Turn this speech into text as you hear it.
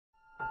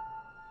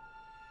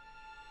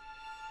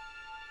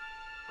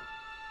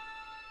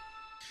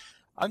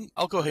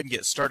I'll go ahead and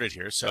get started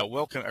here. So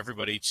welcome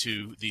everybody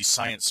to the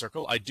Science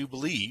Circle. I do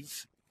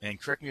believe, and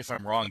correct me if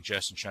I'm wrong,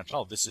 Jess and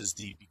Chantal, this is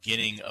the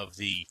beginning of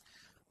the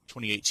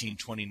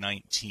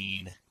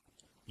 2018-2019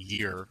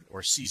 year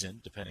or season,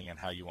 depending on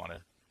how you want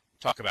to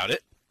talk about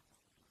it.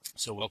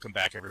 So welcome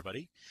back,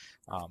 everybody.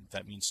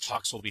 That means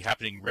talks will be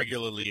happening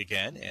regularly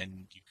again,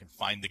 and you can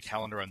find the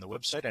calendar on the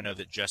website. I know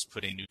that Jess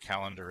put a new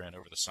calendar in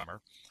over the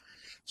summer,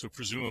 so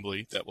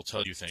presumably that will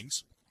tell you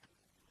things.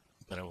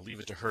 But I will leave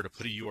it to her to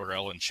put a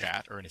URL in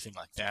chat or anything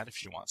like that if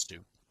she wants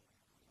to.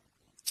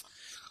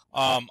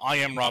 I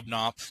am Rob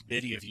Knop.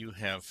 Many of you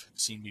have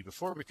seen me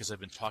before because I've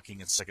been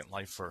talking in Second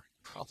Life for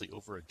probably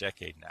over a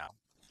decade now,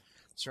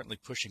 certainly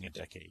pushing a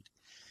decade.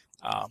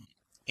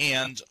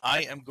 And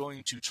I am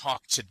going to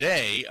talk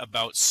today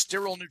about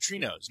sterile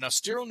neutrinos. Now,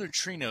 sterile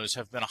neutrinos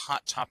have been a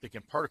hot topic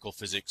in particle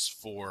physics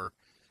for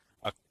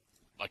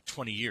like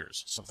 20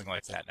 years, something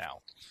like that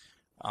now.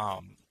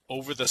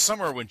 Over the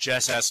summer, when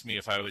Jess asked me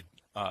if I would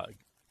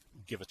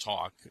give a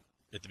talk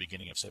at the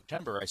beginning of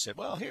September, I said,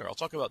 well, here, I'll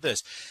talk about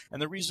this.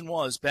 And the reason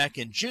was, back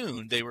in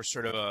June, they were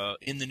sort of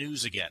in the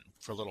news again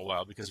for a little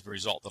while because of a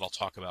result that I'll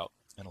talk about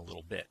in a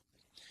little bit.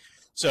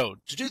 So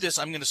to do this,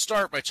 I'm going to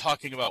start by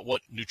talking about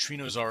what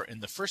neutrinos are in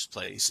the first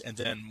place, and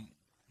then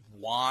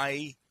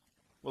why,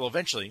 well,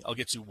 eventually I'll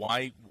get to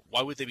why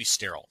would they be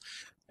sterile.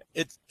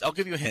 I'll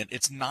give you a hint.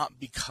 It's not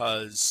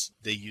because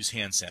they use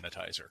hand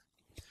sanitizer.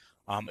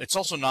 It's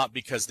also not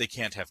because they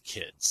can't have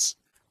kids,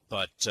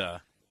 but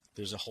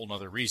there's a whole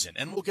nother reason,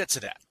 and we'll get to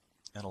that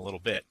in a little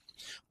bit.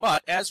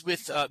 But as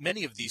with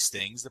many of these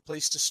things, the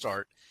place to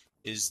start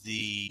is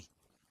the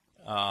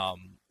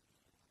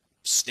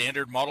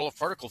standard model of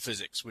particle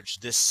physics, which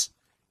this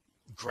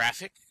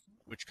graphic,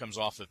 which comes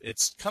off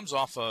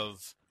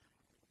of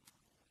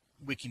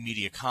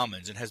Wikimedia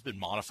Commons and has been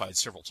modified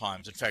several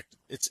times. In fact,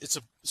 it's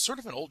a sort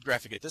of an old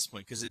graphic at this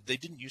point because they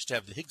didn't used to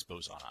have the Higgs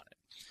boson on it.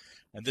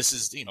 And this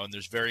is, and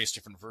there's various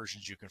different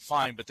versions you can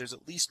find, but there's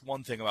at least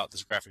one thing about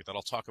this graphic that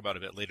I'll talk about a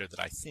bit later that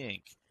I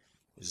think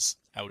is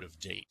out of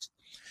date.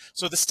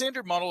 So the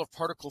standard model of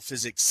particle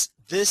physics,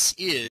 this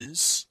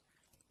is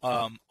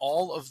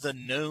all of the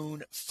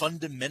known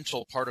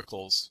fundamental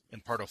particles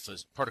in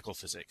particle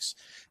physics.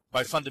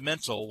 By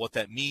fundamental, what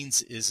that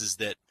means is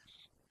that,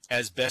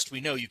 as best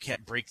we know, you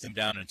can't break them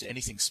down into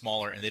anything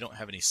smaller, and they don't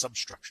have any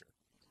substructure.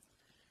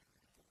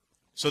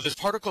 So there's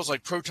particles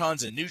like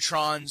protons and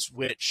neutrons,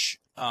 which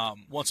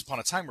once upon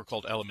a time were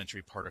called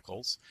elementary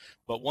particles,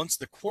 but once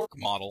the quark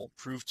model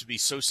proved to be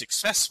so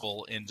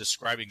successful in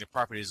describing the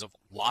properties of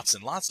lots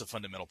and lots of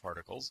fundamental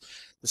particles,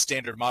 the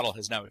standard model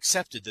has now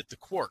accepted that the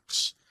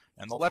quarks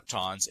and the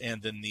leptons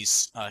and then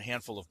these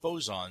handful of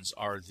bosons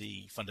are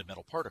the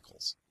fundamental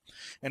particles.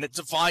 And it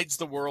divides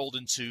the world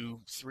into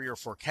 3 or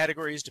 4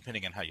 categories,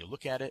 depending on how you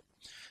look at it.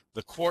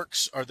 The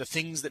quarks are the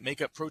things that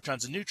make up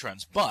protons and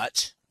neutrons,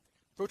 but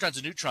protons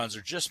and neutrons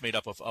are just made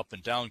up of up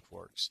and down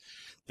quarks.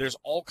 There's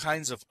all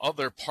kinds of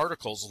other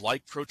particles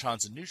like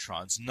protons and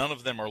neutrons. None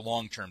of them are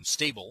long-term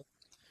stable.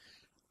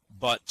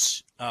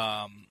 But,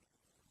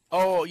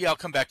 oh, yeah, I'll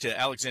come back to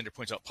Alexander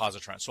points out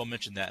positrons, so I'll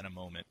mention that in a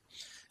moment.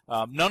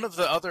 None of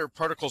the other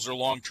particles are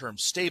long-term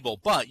stable,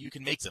 but you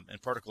can make them in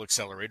particle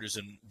accelerators,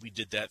 and we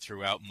did that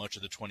throughout much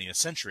of the 20th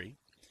century.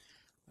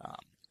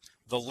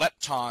 The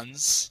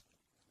leptons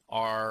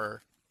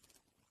are,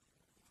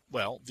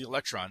 well, the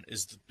electron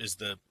is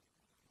the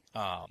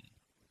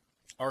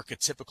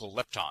archetypical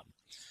lepton.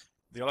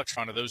 The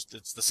electron are those,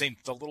 it's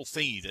the little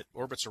thingy that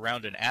orbits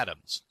around in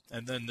atoms.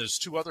 And then there's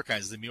 2 other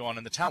kinds, the muon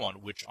and the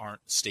tauon, which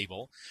aren't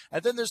stable.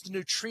 And then there's the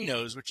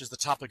neutrinos, which is the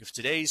topic of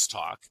today's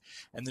talk.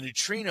 And the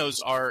neutrinos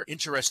are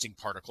interesting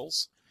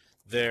particles.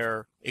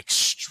 They're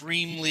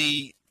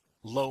extremely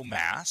low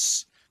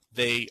mass.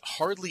 They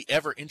hardly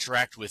ever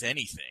interact with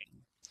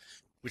anything,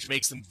 which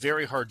makes them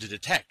very hard to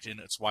detect. And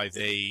it's why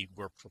they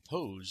were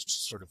proposed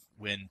sort of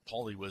when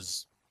Pauli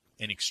was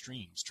in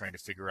extremes, trying to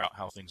figure out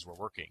how things were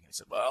working. He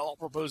said, well, I'll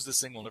propose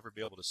this thing we'll never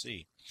be able to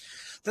see.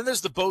 Then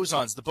there's the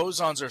bosons. The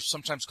bosons are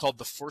sometimes called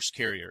the force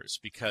carriers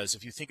because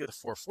if you think of the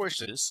 4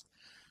 forces,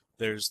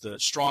 there's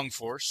the strong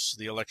force,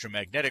 the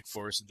electromagnetic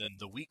force, and then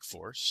the weak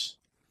force.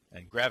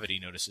 And gravity,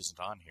 notice, isn't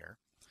on here.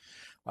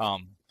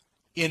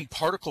 In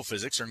particle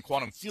physics or in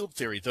quantum field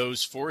theory,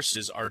 those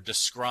forces are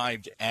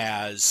described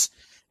as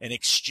an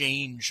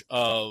exchange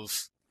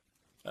of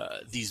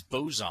these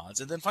bosons.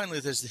 And then finally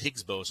there's the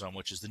Higgs boson,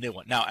 which is the new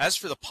one. Now, as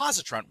for the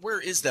positron, where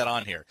is that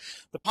on here?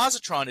 The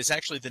positron is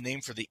actually the name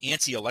for the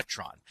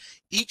anti-electron.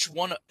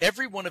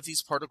 Every one of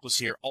these particles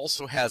here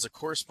also has a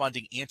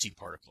corresponding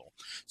antiparticle.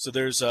 So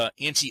there's an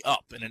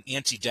anti-up and an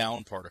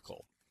anti-down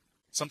particle,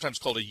 sometimes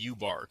called a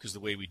U-bar, because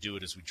the way we do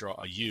it is we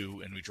draw a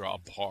U and we draw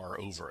a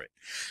bar over it.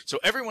 So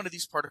every one of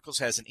these particles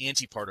has an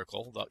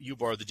antiparticle, the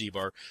U-bar, the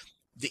D-bar.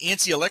 The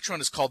anti-electron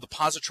is called the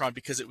positron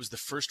because it was the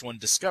first one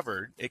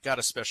discovered. It got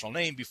a special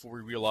name before we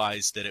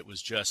realized that it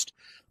was just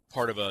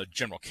part of a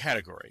general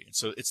category. And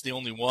so it's the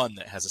only one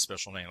that has a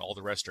special name. All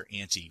the rest are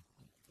anti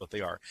what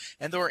they are.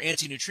 And there are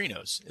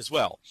antineutrinos as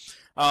well.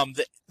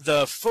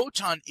 The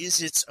photon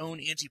is its own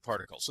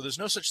antiparticle. So there's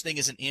no such thing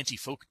as an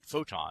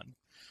antiphoton,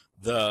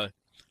 the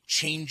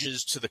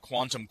changes to the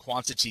quantum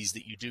quantities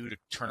that you do to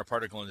turn a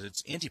particle into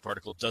its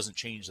antiparticle doesn't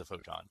change the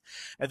photon.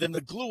 And then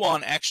the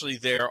gluon, actually,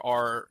 there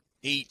are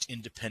 8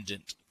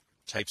 independent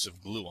types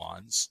of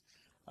gluons.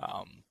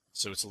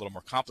 So it's a little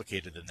more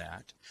complicated than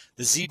that.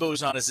 The Z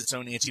boson is its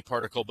own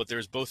antiparticle, but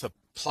there's both a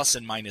plus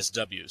and minus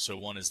W, so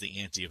one is the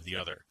anti of the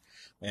other.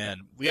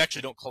 And we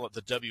actually don't call it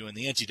the W and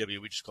the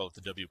anti-W, we just call it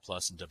the W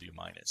plus and W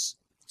minus,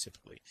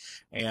 typically.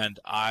 And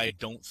I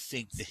don't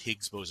think the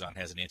Higgs boson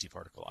has an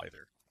antiparticle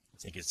either. I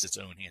think it's its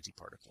own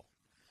antiparticle.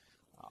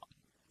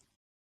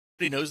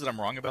 Anybody knows that I'm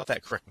wrong about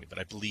that, correct me, but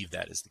I believe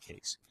that is the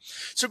case.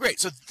 So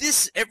great. So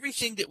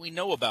everything that we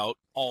know about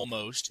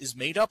almost is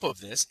made up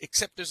of this,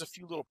 except there's a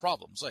few little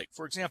problems. Like,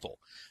 for example,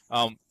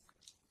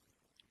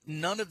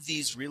 none of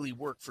these really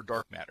work for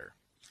dark matter.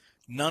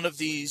 None of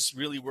these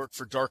really work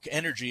for dark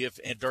energy,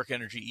 and dark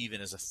energy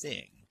even is a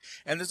thing.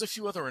 And there's a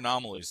few other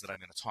anomalies that I'm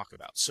going to talk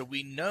about. So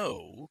we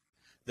know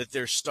that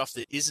there's stuff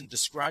that isn't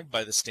described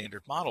by the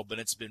standard model, but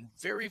it's been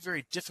very,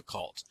 very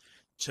difficult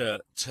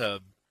to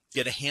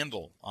get a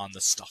handle on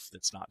the stuff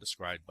that's not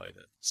described by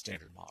the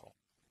standard model.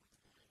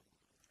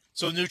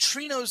 So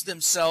neutrinos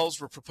themselves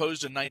were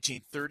proposed in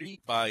 1930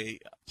 by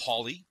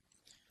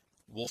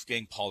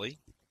Wolfgang Pauli.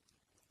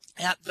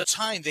 At the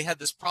time, they had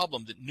this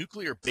problem that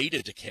nuclear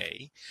beta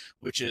decay,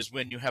 which is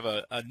when you have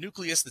a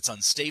nucleus that's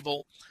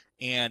unstable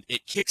and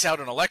it kicks out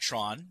an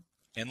electron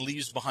and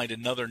leaves behind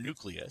another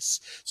nucleus.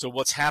 So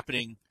what's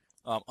happening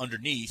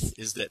underneath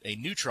is that a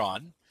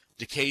neutron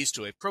decays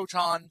to a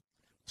proton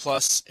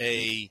plus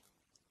a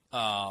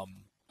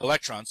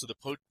electron, so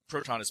the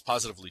proton is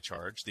positively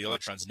charged, the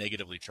electron's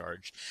negatively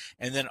charged,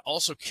 and then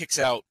also kicks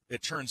out,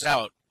 it turns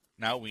out,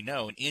 now we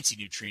know, an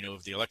antineutrino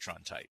of the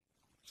electron type.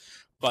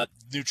 But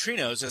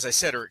neutrinos, as I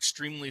said, are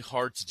extremely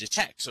hard to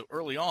detect. So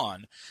early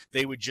on,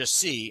 they would just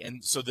see,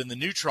 and so then the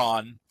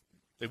neutron,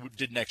 they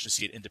didn't actually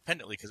see it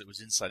independently because it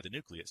was inside the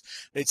nucleus.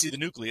 They'd see the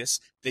nucleus,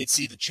 they'd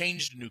see the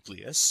changed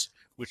nucleus,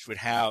 which would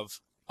have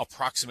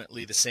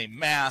approximately the same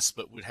mass,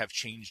 but would have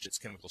changed its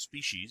chemical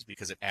species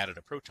because it added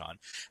a proton.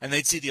 And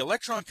they'd see the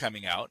electron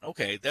coming out.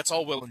 Okay, that's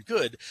all well and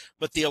good,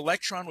 but the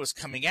electron was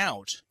coming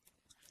out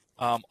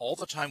all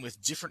the time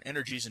with different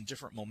energies and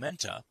different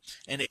momenta,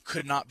 and it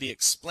could not be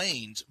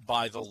explained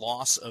by the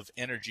loss of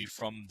energy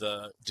from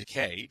the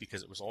decay,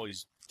 because it was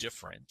always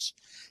different,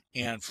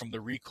 and from the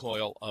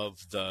recoil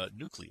of the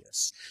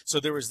nucleus. So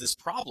there was this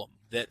problem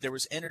that there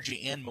was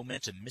energy and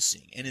momentum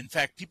missing. And in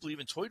fact, people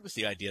even toyed with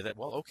the idea that,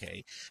 well,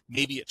 okay,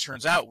 maybe it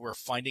turns out we're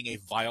finding a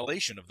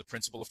violation of the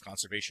principle of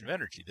conservation of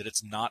energy, that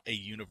it's not a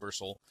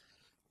universal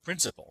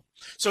principle.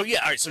 So yeah,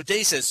 all right, so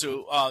Day says,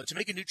 so to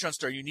make a neutron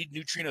star, you need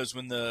neutrinos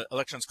when the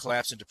electrons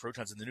collapse into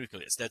protons in the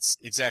nucleus. That's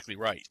exactly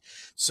right.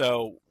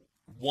 So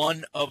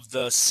one of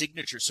the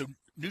signatures, so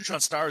neutron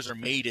stars are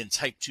made in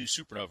type 2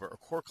 supernova or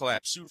core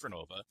collapse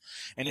supernova,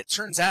 and it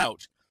turns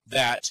out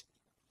that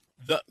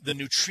the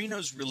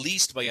neutrinos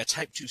released by a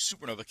type 2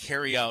 supernova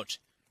carry out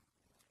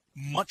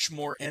much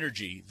more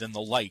energy than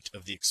the light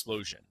of the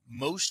explosion.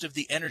 Most of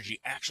the energy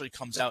actually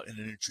comes out in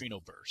a neutrino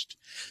burst.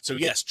 So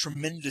yes,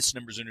 tremendous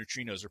numbers of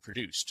neutrinos are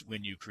produced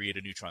when you create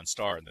a neutron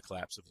star in the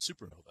collapse of a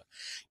supernova.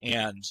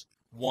 And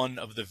one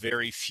of the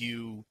very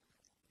few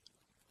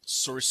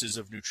sources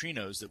of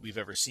neutrinos that we've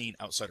ever seen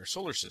outside our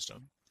solar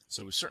system,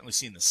 so we've certainly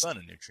seen the sun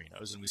in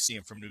neutrinos, and we see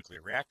them from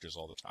nuclear reactors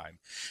all the time,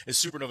 is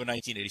supernova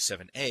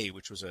 1987A,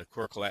 which was a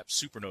core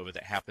collapse supernova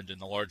that happened in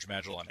the Large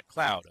Magellanic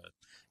Cloud, a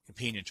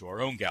companion to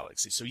our own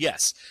galaxy. So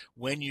yes,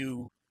 when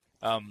you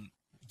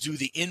do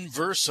the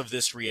inverse of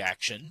this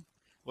reaction,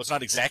 well, it's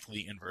not exactly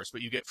the inverse,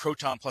 but you get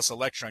proton plus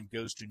electron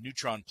goes to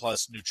neutron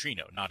plus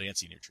neutrino, not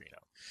antineutrino.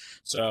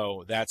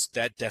 So that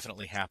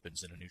definitely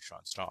happens in a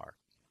neutron star.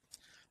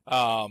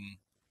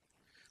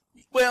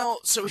 Well,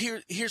 so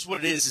here's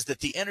what it is that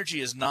the energy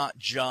is not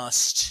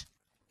just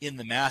in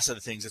the mass of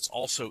the things, it's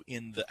also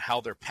in how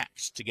they're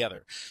packed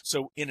together.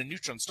 So in a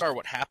neutron star,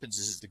 what happens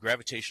is the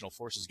gravitational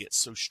forces get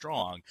so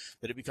strong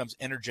that it becomes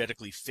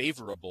energetically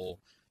favorable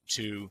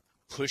to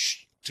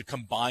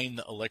combine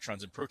the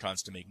electrons and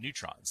protons to make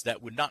neutrons.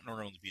 That would not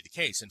normally be the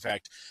case. In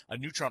fact, a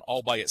neutron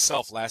all by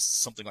itself lasts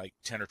something like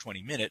 10 or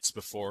 20 minutes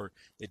before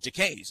it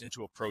decays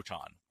into a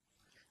proton,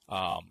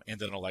 and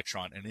then an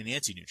electron and an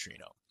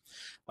antineutrino.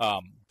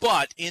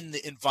 But in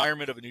the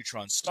environment of a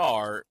neutron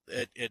star,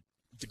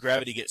 the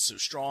gravity gets so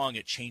strong,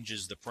 it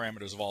changes the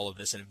parameters of all of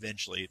this, and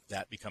eventually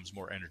that becomes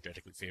more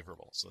energetically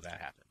favorable. So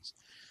that happens.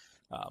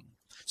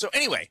 So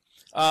anyway,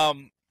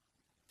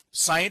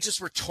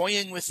 scientists were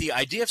toying with the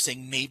idea of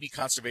saying maybe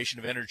conservation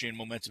of energy and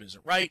momentum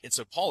isn't right. And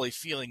so Pauli,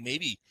 feeling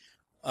maybe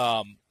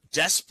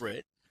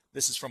desperate,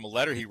 this is from a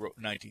letter he wrote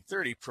in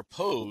 1930,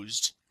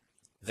 proposed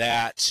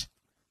that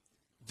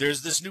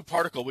there's this new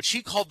particle, which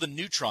he called the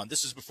neutron.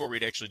 This is before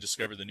we'd actually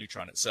discovered the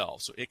neutron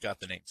itself, so it got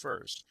the name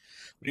first.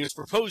 But he was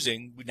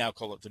proposing, we now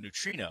call it the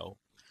neutrino.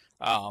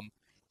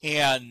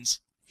 And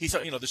he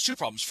thought, there's two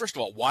problems. First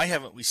of all, why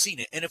haven't we seen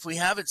it? And if we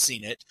haven't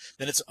seen it,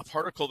 then it's a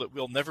particle that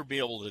we'll never be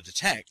able to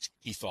detect,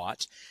 he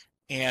thought.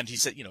 And he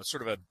said, it's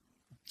sort of a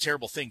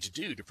terrible thing to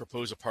do, to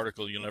propose a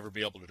particle you'll never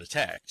be able to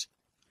detect.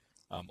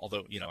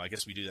 Although, I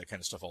guess we do that kind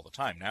of stuff all the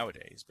time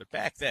nowadays. But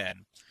back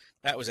then,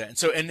 that was it. And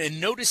so, and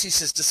notice he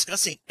says,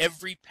 discussing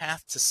every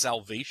path to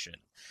salvation.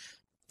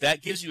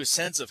 That gives you a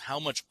sense of how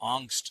much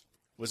angst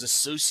was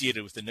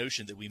associated with the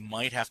notion that we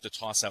might have to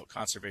toss out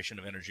conservation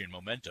of energy and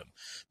momentum.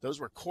 Those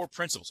were core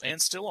principles, and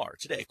still are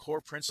today,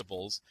 core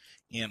principles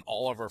in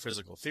all of our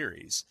physical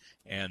theories.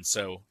 And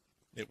so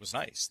it was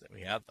nice that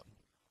we had them.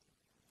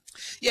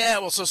 Yeah,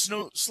 well,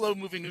 so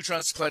slow-moving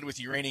neutrons collide with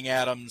uranium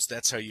atoms.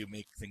 That's how you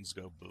make things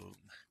go boom.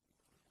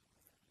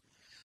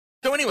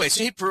 So anyway,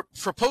 so he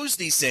proposed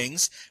these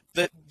things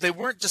that they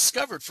weren't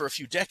discovered for a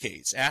few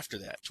decades after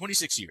that.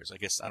 26 years, I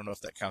guess. I don't know if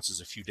that counts as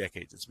a few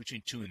decades. It's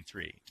between 2 and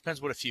 3. Depends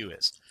what a few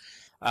is.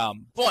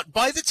 But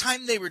by the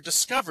time they were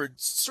discovered,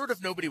 sort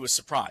of nobody was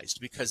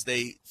surprised because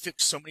they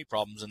fixed so many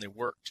problems and they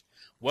worked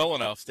well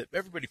enough that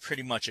everybody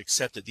pretty much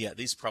accepted, yeah,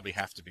 these probably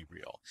have to be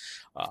real.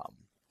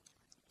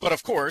 But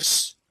of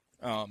course,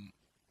 I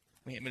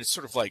mean, it's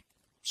sort of like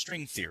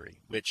string theory,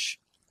 which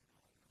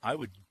I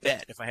would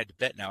bet, if I had to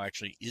bet now,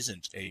 actually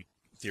isn't a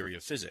theory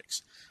of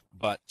physics.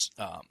 But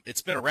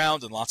it's been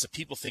around and lots of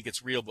people think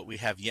it's real, but we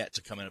have yet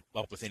to come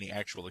up with any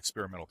actual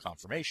experimental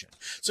confirmation.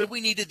 So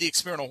we needed the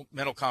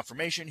experimental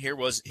confirmation. Here it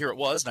was,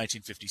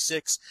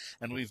 1956,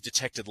 and we've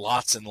detected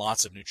lots and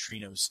lots of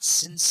neutrinos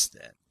since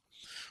then.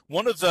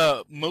 One of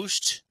the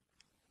most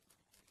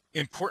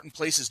important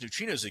places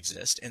neutrinos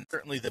exist, and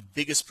certainly the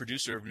biggest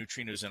producer of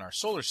neutrinos in our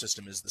solar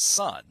system, is the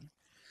sun.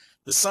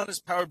 The sun is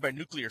powered by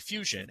nuclear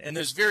fusion, and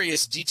there's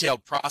various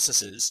detailed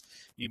processes.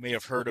 You may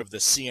have heard of the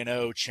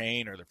CNO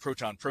chain or the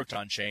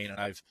proton-proton chain, and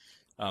I've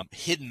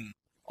hidden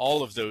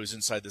all of those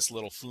inside this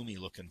little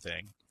Fumi-looking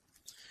thing.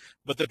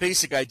 But the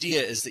basic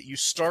idea is that you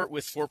start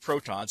with 4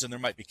 protons, and there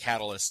might be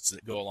catalysts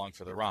that go along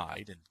for the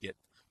ride and get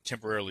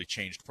temporarily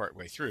changed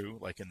partway through,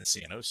 like in the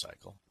CNO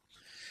cycle.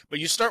 But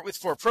you start with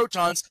 4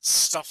 protons,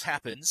 stuff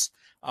happens.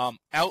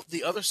 Out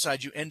the other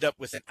side, you end up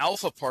with an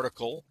alpha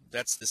particle.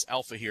 That's this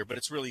alpha here, but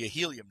it's really a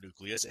helium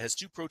nucleus. It has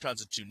 2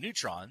 protons and 2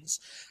 neutrons.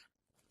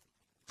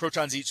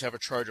 Protons each have a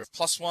charge of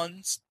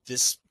 +1s.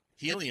 This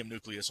helium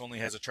nucleus only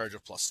has a charge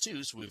of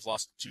 +2, so we've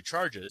lost 2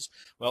 charges.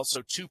 Well,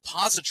 so 2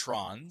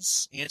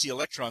 positrons,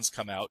 anti-electrons,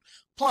 come out,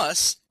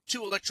 plus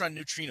 2 electron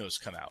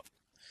neutrinos come out.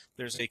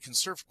 There's a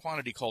conserved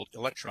quantity called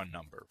electron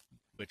number,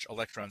 which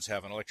electrons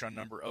have an electron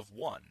number of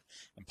 1,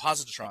 and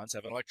positrons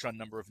have an electron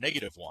number of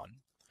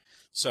 -1.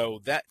 So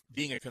that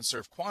being a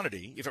conserved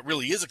quantity, if it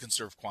really is a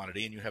conserved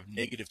quantity and you have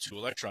 -2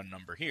 electron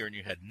number here and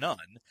you had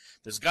none,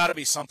 there's got to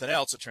be something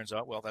else. It turns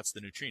out, well, that's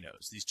the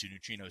neutrinos. These 2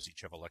 neutrinos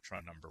each have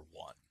electron number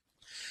 1.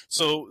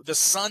 So the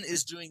sun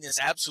is doing this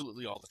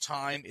absolutely all the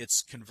time.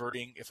 It's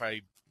converting, if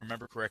I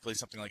remember correctly,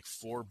 something like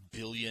 4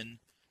 billion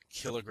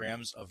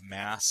kilograms of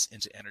mass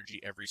into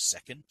energy every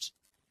second.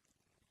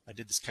 I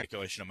did this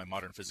calculation in my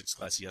modern physics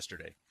class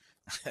yesterday.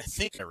 I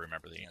think I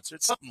remember the answer.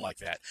 It's something like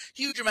that.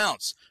 Huge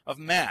amounts of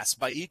mass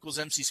by E equals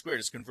mc squared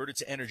is converted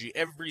to energy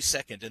every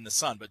second in the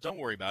sun. But don't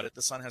worry about it.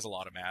 The sun has a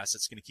lot of mass.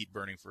 It's going to keep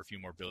burning for a few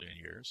more billion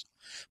years.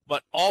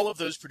 But all of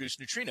those produce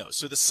neutrinos.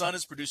 So the sun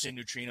is producing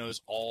neutrinos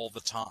all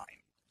the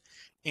time.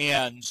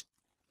 And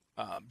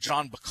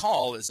John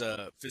Bacall is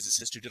a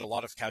physicist who did a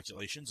lot of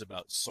calculations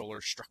about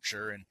solar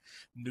structure and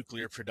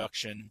nuclear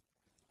production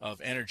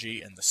of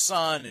energy in the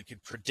sun and can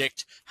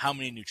predict how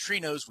many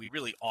neutrinos we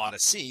really ought to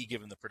see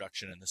given the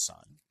production in the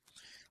sun.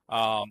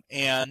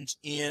 And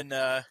in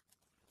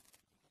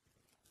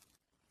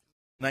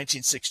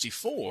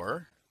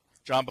 1964,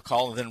 John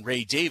Bacall and then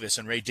Ray Davis,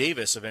 and Ray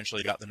Davis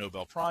eventually got the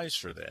Nobel Prize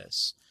for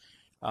this,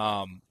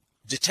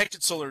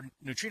 detected solar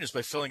neutrinos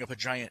by filling up a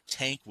giant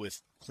tank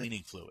with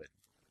cleaning fluid,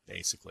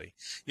 basically.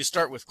 You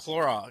start with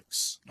chlorine.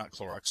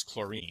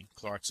 Chlorine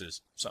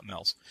is something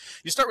else.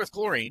 You start with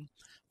chlorine.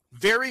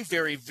 Very,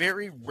 very,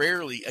 very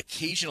rarely,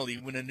 occasionally,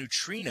 when a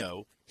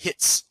neutrino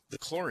hits the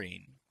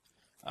chlorine,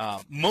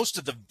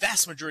 the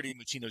vast majority of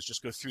neutrinos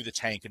just go through the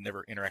tank and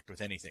never interact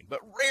with anything. But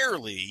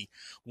rarely,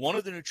 one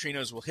of the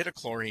neutrinos will hit a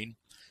chlorine,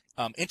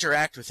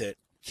 interact with it,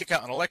 kick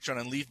out an electron,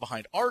 and leave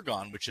behind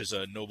argon, which is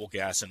a noble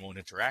gas and won't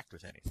interact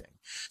with anything.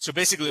 So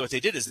basically what they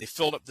did is they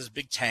filled up this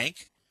big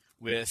tank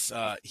with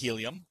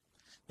helium.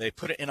 They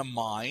put it in a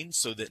mine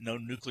so that no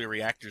nuclear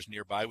reactors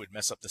nearby would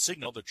mess up the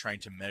signal. They're trying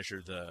to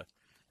measure the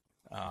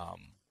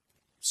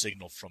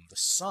signal from the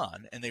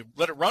sun, and they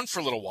let it run for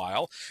a little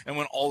while, and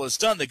when all is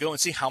done, they go and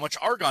see how much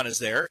argon is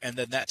there, and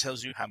then that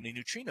tells you how many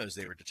neutrinos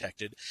they were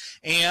detected.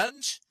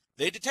 And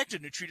they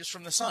detected neutrinos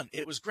from the sun.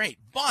 It was great,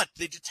 but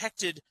they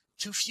detected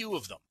too few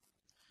of them.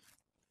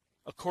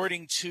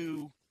 According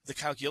to the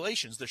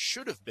calculations, there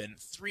should have been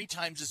 3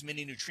 times as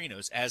many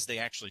neutrinos as they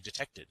actually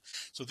detected.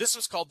 So this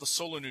was called the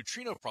solar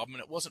neutrino problem,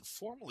 and it wasn't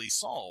formally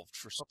solved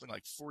for something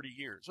like 40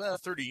 years. Well,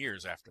 30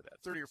 years after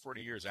that, 30 or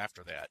 40 years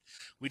after that,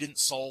 we didn't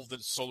solve the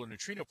solar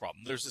neutrino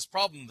problem. There's this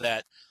problem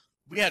that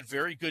we had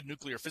very good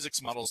nuclear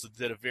physics models that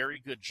did a very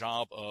good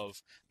job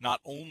of not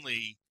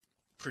only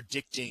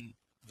predicting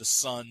the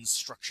sun's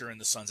structure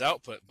and the sun's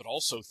output, but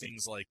also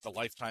things like the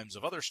lifetimes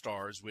of other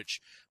stars,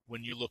 which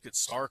when you look at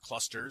star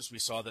clusters, we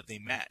saw that they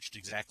matched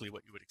exactly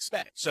what you would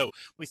expect. So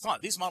we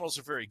thought these models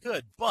are very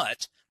good,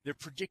 but they're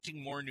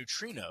predicting more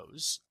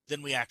neutrinos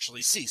than we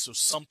actually see. So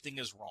something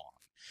is wrong.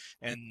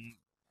 And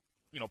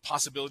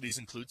possibilities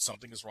include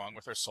something is wrong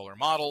with our solar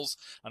models.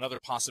 Another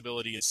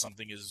possibility is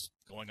something is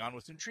going on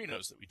with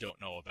neutrinos that we don't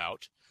know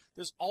about.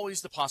 There's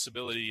always the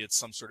possibility it's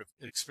some sort of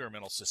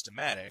experimental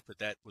systematic, but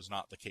that was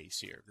not the case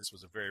here. This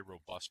was a very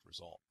robust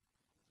result.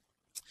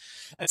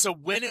 And so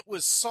when it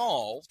was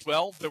solved,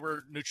 well, there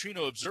were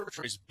neutrino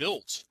observatories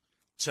built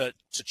to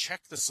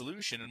check the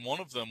solution, and one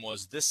of them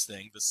was this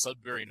thing, the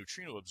Sudbury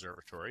Neutrino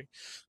Observatory.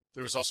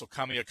 There was also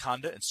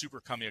Kamiokande and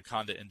Super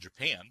Kamiokande in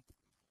Japan.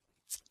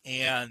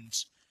 And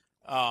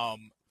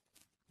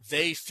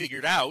they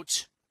figured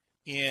out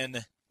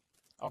in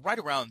right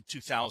around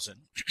 2000,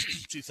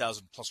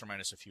 2000 plus or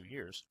minus a few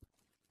years,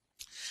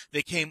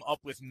 they came up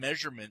with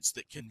measurements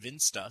that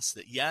convinced us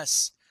that,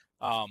 yes,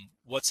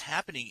 what's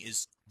happening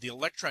is the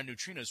electron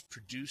neutrinos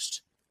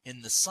produced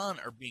in the sun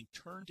are being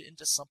turned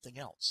into something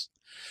else.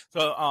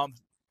 So I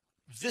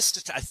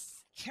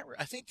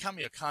think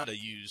Kamiokande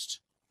used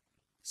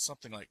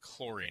something like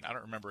chlorine. I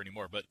don't remember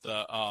anymore, but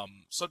the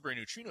Sudbury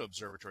Neutrino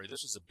Observatory,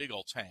 this was a big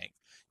old tank.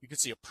 You can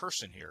see a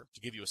person here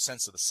to give you a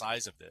sense of the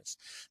size of this.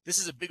 This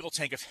is a big old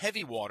tank of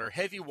heavy water.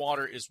 Heavy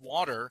water is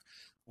water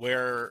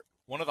where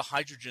one of the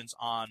hydrogens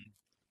on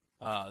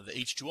the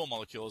H2O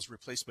molecule is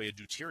replaced by a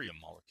deuterium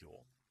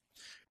molecule.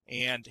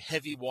 And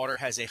heavy water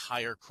has a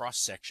higher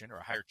cross-section or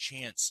a higher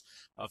chance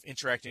of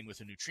interacting with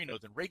a neutrino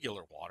than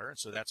regular water, and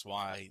so that's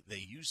why they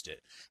used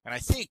it. And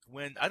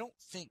I don't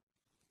think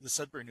the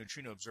Sudbury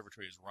Neutrino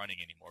Observatory is running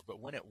anymore, but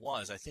when it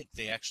was, I think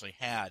they actually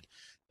had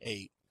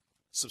a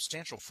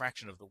substantial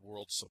fraction of the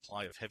world's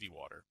supply of heavy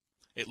water,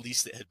 at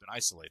least that had been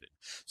isolated.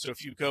 So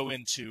if you go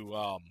into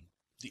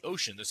the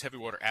ocean, there's heavy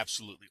water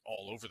absolutely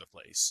all over the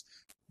place,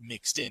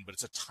 mixed in, but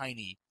it's a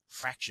tiny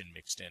fraction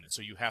mixed in. And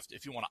so you have to,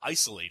 if you want to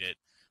isolate it,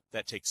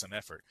 that takes some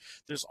effort.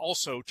 There's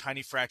also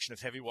tiny fraction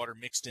of heavy water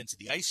mixed into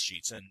the ice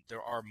sheets, and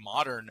there are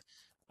modern,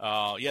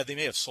 they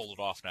may have sold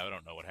it off now, I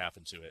don't know what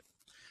happened to it,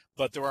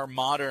 but there are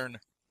modern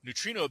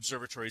neutrino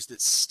observatories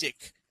that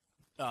stick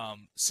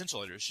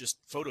scintillators, just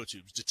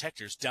phototubes,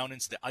 detectors, down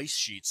into the ice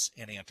sheets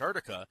in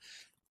Antarctica,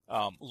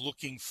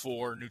 looking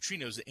for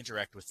neutrinos that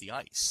interact with the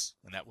ice,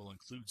 and that will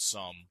include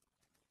some,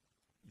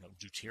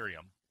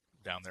 deuterium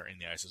down there in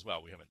the ice as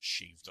well. We haven't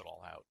sheaved it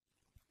all out.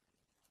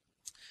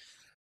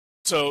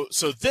 So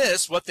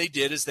what they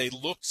did is they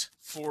looked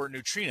for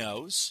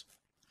neutrinos.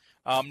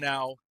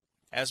 Now,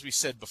 as we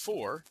said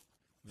before,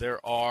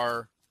 there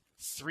are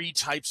three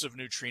types of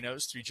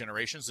neutrinos, three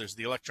generations. There's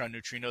the electron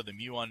neutrino, the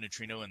muon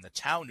neutrino, and the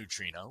tau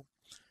neutrino.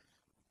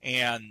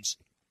 And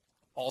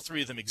all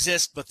three of them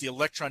exist, but the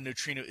electron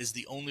neutrino is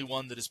the only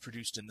one that is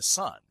produced in the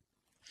sun.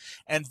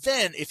 And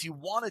then if you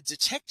want to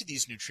detect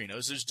these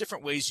neutrinos, there's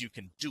different ways you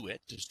can do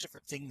it. There's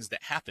different things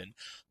that happen.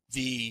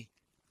 The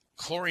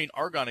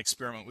chlorine-argon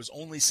experiment was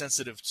only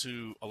sensitive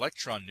to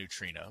electron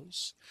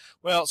neutrinos.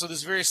 Well, so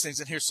there's various things,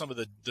 and here's some of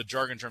the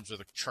jargon terms with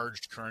the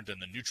charged current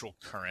and the neutral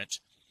current,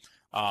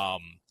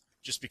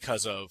 just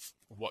because of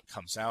what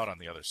comes out on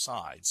the other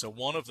side. So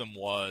one of them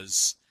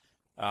was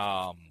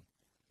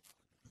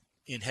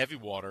in heavy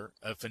water,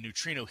 if a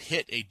neutrino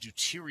hit a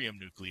deuterium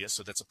nucleus,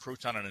 so that's a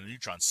proton and a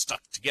neutron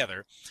stuck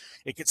together,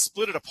 it gets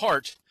split it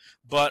apart.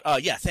 But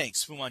yeah,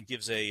 thanks. Fuman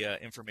gives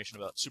information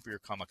about Super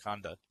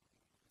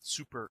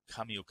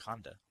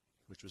Kamiokande,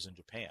 which was in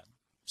Japan,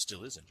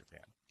 still is in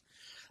Japan,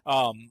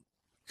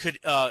 could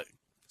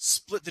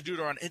split the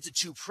deuteron into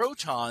two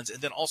protons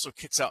and then also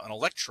kicks out an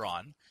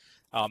electron,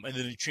 and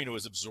the neutrino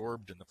is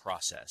absorbed in the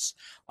process.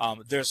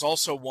 There's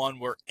also one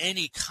where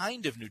any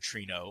kind of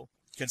neutrino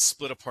can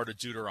split apart a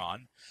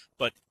deuteron,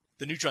 but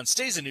the neutron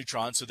stays a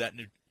neutron, so that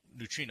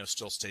neutrino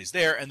still stays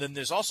there. And then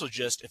there's also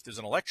just, if there's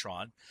an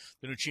electron,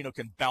 the neutrino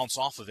can bounce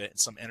off of it and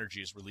some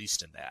energy is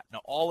released in that. Now,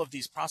 all of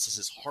these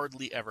processes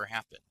hardly ever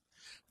happen.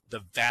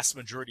 The vast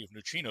majority of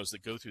neutrinos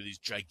that go through these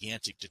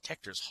gigantic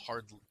detectors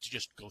hardly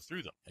just go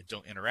through them and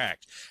don't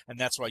interact. And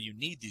that's why you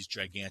need these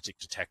gigantic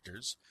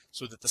detectors,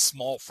 so that the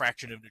small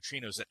fraction of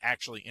neutrinos that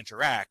actually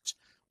interact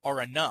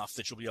are enough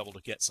that you'll be able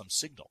to get some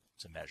signal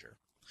to measure.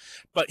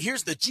 But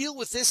here's the deal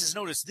with this is,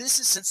 notice this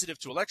is sensitive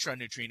to electron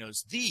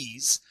neutrinos.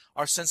 These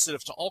are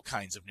sensitive to all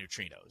kinds of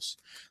neutrinos.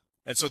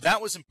 And so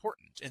that was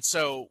important. And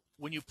so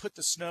when you put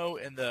the Snow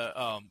and the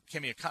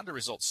Kamiokande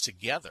results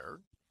together,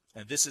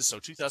 and this is, so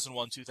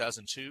 2001,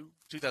 2002,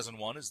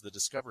 2001 is the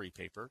discovery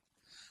paper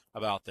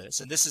about this.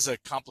 And this is a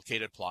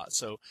complicated plot.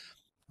 So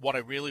what I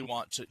really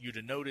want you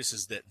to notice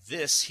is that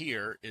this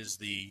here is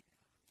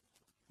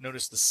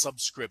notice the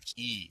subscript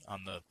E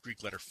on the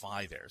Greek letter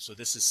phi there. So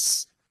this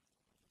is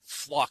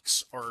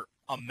flux or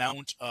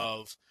amount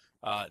of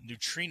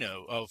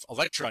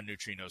electron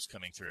neutrinos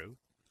coming through.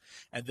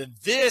 And then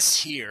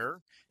this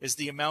here is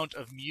the amount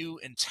of mu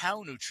and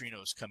tau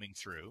neutrinos coming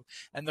through.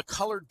 And the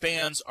colored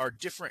bands are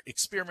different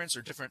experiments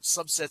or different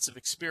subsets of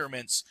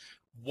experiments,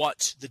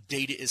 what the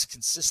data is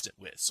consistent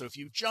with. So if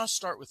you just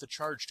start with the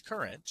charged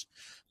current,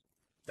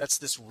 That's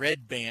this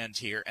red band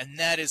here, and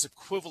that is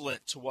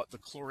equivalent to what the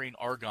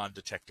chlorine-argon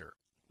detector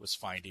was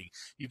finding.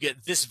 You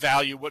get this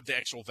value. What the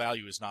actual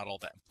value is not all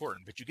that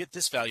important, but you get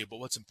this value. But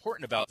what's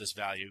important about this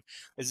value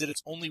is that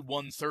it's only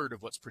 1/3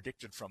 of what's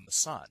predicted from the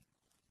sun.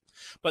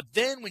 But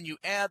then when you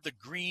add the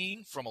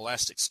green from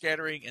elastic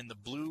scattering and the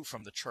blue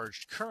from the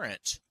charged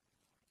current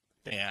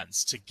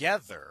bands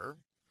together,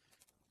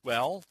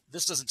 well,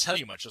 this doesn't tell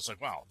you much. It's like,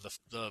 wow,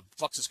 the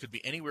fluxes could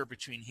be anywhere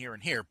between here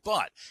and here.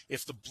 But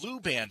if the blue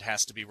band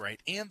has to be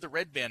right and the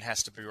red band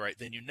has to be right,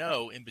 then you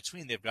know in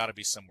between they've got to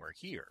be somewhere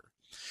here.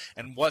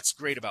 And what's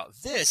great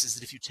about this is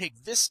that if you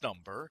take this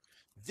number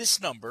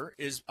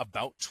is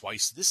about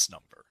twice this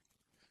number.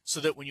 So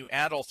that when you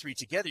add all three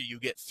together, you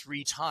get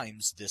 3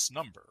 times this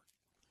number.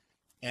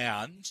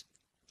 And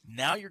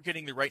now you're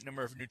getting the right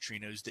number of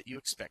neutrinos that you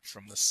expect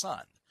from the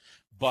sun.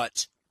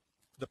 But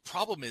the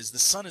problem is the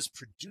sun is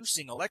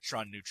producing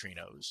electron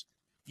neutrinos.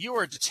 You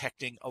are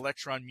detecting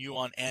electron,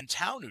 muon, and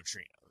tau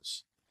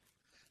neutrinos.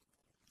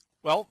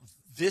 Well,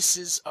 this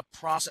is a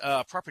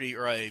property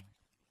or a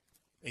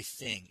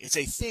thing. It's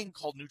a thing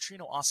called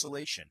neutrino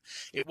oscillation.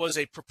 It was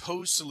a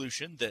proposed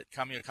solution that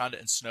Kamiokanda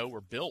and Snow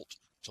were built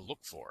to look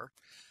for,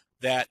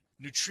 that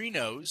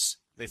neutrinos,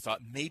 they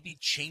thought, maybe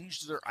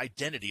changed their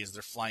identity as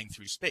they're flying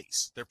through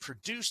space. They're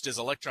produced as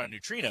electron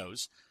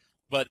neutrinos,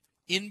 but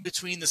in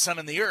between the sun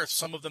and the earth,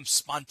 some of them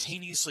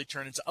spontaneously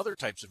turn into other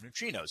types of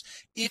neutrinos.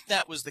 If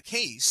that was the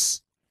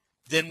case,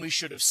 then we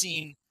should have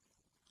seen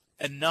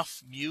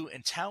enough mu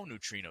and tau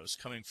neutrinos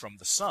coming from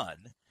the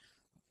sun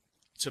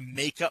to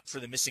make up for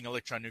the missing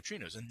electron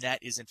neutrinos. And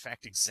that is, in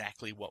fact,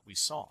 exactly what we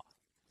saw.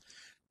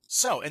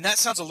 So, and that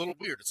sounds a little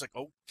weird. It's like,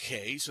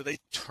 okay, so they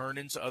turn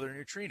into other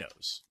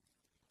neutrinos.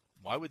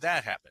 Why would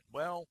that happen?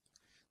 Well,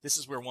 this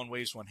is where one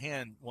waves one's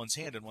hand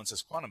and one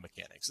says quantum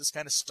mechanics. This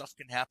kind of stuff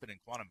can happen in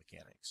quantum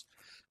mechanics.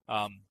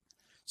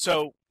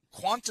 So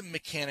quantum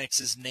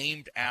mechanics is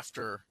named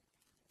after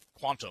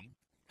quantum,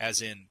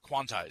 as in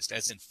quantized,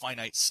 as in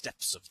finite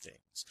steps of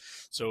things.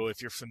 So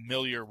if you're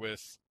familiar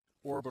with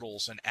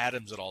orbitals and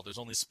atoms at all, there's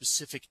only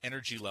specific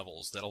energy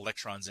levels that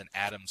electrons and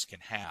atoms can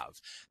have.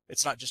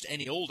 It's not just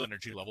any old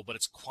energy level, but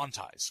it's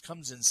quantized,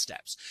 comes in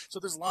steps. So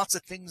there's lots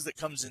of things that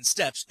comes in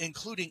steps,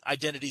 including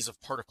identities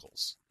of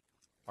particles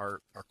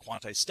are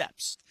quantized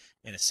steps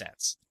in a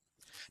sense.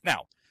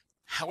 Now,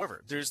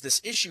 however, there's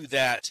this issue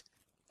that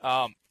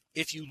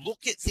if you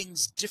look at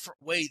things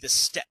different way, the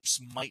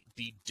steps might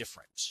be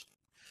different.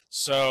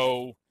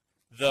 So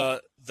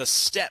the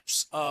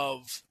steps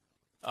of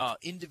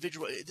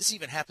individual, this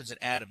even happens in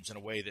atoms in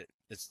a way that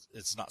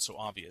it's not so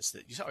obvious,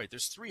 that all right,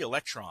 there's 3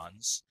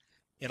 electrons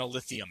in a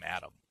lithium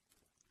atom.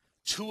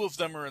 2 of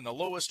them are in the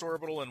lowest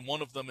orbital and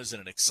 1 of them is in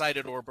an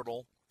excited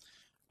orbital.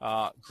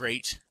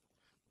 Great.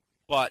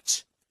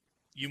 But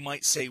you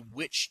might say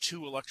which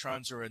 2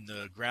 electrons are in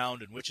the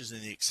ground and which is in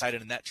the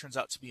excited, and that turns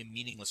out to be a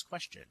meaningless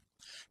question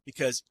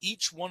because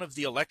each one of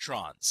the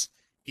electrons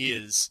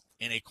is,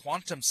 in a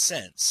quantum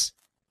sense,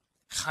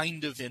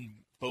 kind of in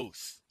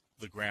both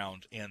the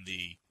ground and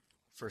the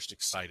first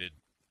excited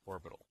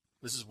orbital.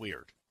 This is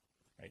weird,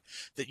 right?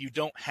 That you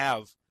don't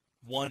have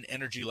 1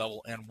 energy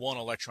level and 1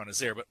 electron is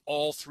there, but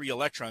all 3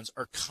 electrons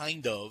are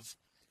kind of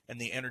in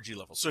the energy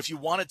level. So if you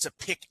wanted to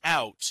pick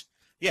out,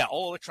 yeah,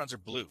 all electrons are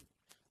blue.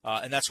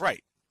 And that's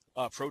right.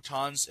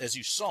 Protons, as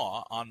you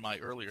saw on my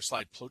earlier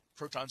slide,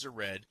 protons are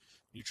red,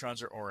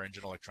 neutrons are orange,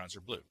 and electrons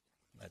are blue.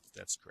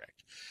 That's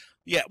correct.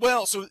 Yeah,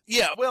 well,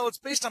 it's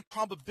based on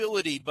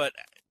probability, but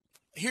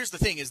here's the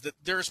thing is that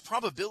there's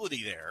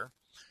probability there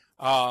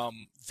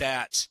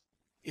that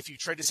if you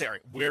try to say, all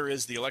right, where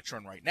is the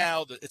electron right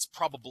now, it's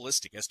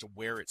probabilistic as to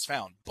where it's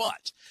found.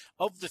 But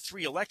of the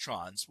 3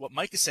 electrons, what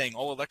Mike is saying,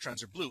 all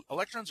electrons are blue.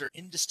 Electrons are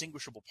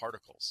indistinguishable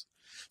particles.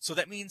 So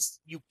that means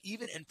you,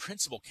 even in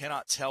principle,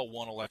 cannot tell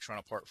 1 electron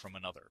apart from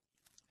another.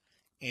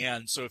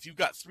 And so if you've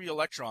got 3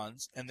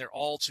 electrons and they're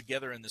all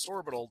together in this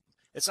orbital,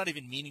 it's not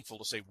even meaningful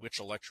to say which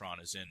electron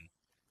is in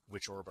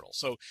which orbital.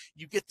 So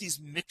you get these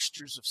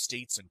mixtures of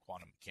states in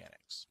quantum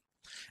mechanics.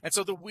 And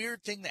so the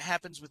weird thing that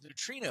happens with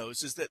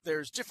neutrinos is that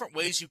there's different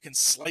ways you can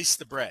slice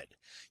the bread.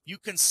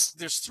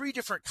 There's 3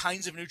 different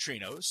kinds of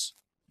neutrinos.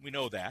 We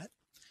know that.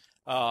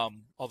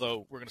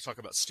 Although we're going to talk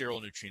about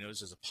sterile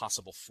neutrinos as a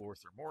possible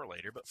 4th or more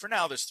later. But for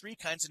now, there's 3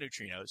 kinds of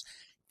neutrinos.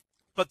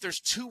 But there's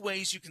 2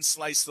 ways you can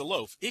slice the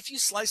loaf. If you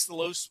slice the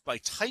loaf by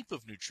type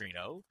of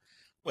neutrino,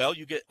 well,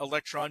 you get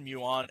electron,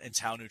 muon, and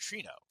tau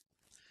neutrino.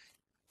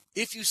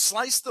 If you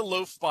slice the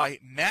loaf by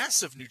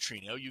mass of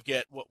neutrino, you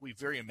get what we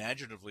very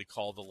imaginatively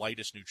call the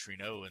lightest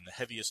neutrino and the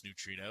heaviest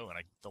neutrino and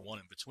the one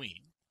in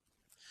between.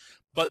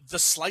 But the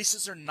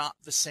slices are not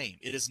the same.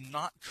 It is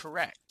not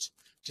correct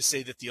to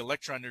say that the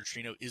electron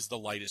neutrino is the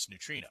lightest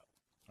neutrino,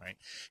 right?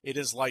 It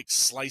is like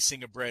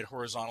slicing a bread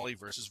horizontally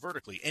versus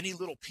vertically. Any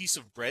little piece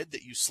of bread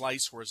that you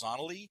slice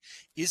horizontally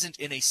isn't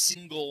in a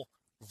single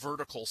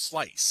vertical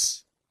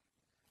slice.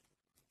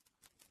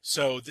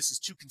 So this is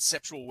 2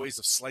 conceptual ways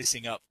of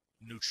slicing up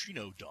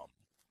neutrinodom.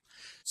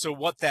 So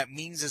what that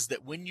means is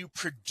that when you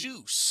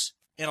produce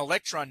an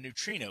electron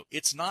neutrino,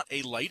 it's not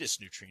a lightest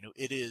neutrino.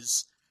 It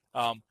is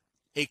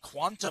a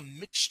quantum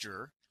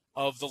mixture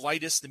of the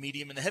lightest, the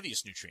medium, and the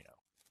heaviest neutrino.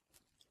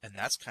 And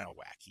that's kind of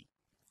wacky.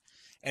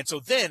 And so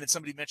then, and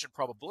somebody mentioned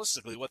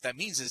probabilistically, what that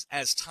means is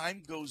as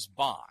time goes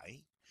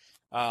by,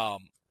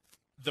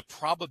 the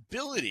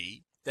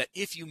probability that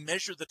if you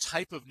measure the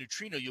type of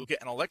neutrino, you'll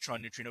get an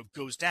electron neutrino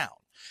goes down.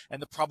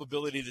 And the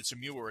probability that it's a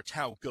mu or a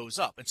tau goes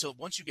up until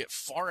once you get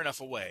far enough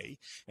away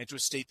into a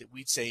state that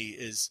we'd say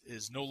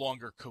is no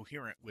longer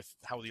coherent with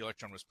how the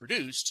electron was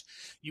produced,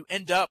 you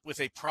end up with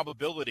a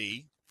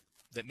probability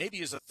that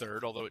maybe is a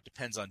third, although it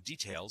depends on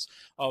details,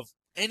 of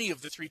any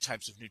of the three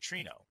types of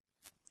neutrino.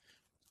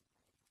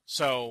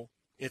 So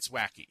it's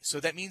wacky. So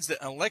that means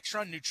that an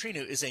electron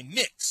neutrino is a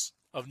mix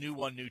of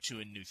nu1,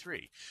 nu2, and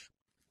nu3.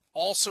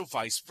 Also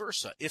vice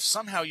versa. If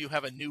somehow you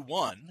have a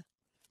nu1,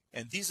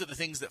 and these are the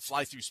things that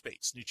fly through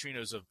space,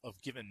 neutrinos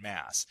of given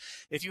mass.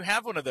 If you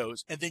have one of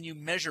those and then you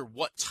measure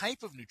what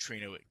type of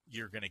neutrino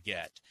you're going to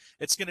get,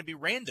 it's going to be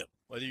random,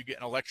 whether you get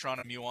an electron,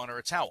 a muon, or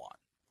a tauon.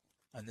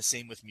 And the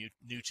same with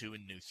nu2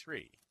 and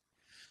nu3.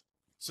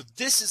 So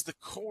this is the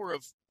core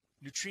of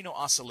neutrino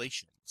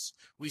oscillations.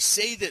 We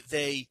say that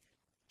they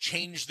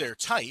change their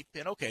type,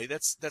 and okay,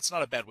 that's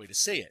not a bad way to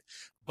say it,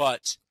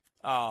 but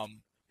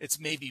it's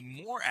maybe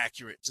more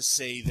accurate to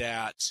say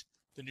that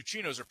the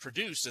neutrinos are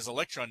produced as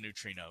electron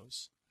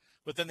neutrinos,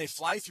 but then they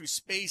fly through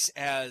space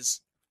as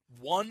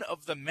one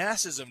of the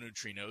masses of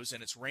neutrinos,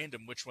 and it's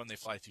random which one they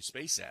fly through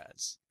space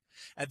as.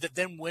 And that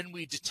then when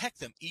we detect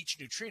them, each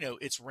neutrino,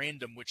 it's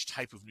random which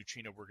type of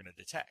neutrino we're going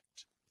to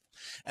detect.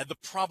 And the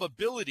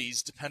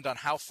probabilities depend on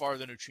how far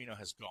the neutrino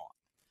has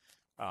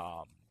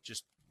gone.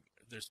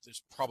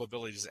 There's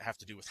probabilities that have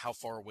to do with how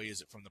far away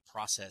is it from the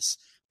process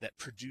that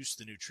produced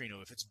the neutrino.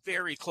 If it's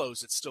very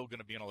close, it's still going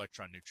to be an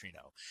electron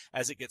neutrino.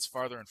 As it gets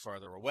farther and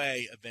farther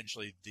away,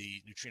 eventually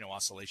the neutrino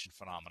oscillation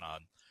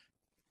phenomenon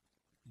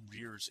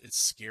rears its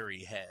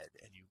scary head,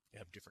 and you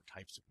have different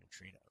types of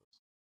neutrinos.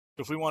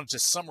 So if we wanted to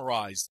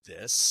summarize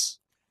this,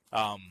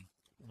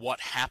 what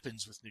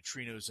happens with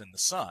neutrinos in the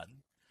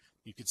sun,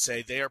 you could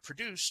say they are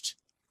produced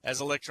as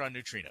electron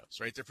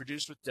neutrinos, right? They're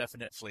produced with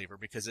definite flavor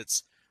because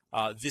it's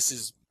this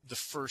is the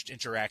first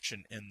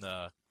interaction in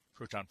the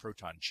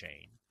proton-proton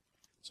chain.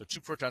 So two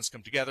protons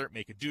come together,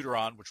 make a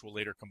deuteron, which will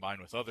later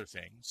combine with other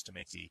things to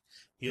make the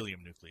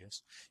helium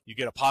nucleus. You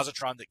get a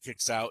positron that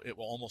kicks out. It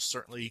will almost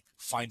certainly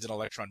find an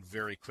electron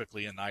very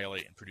quickly,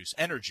 annihilate, and produce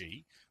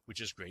energy, which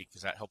is great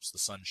because that helps the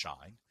sun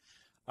shine.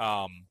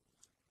 And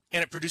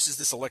it produces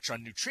this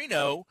electron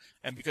neutrino,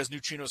 and because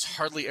neutrinos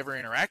hardly ever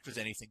interact with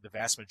anything, the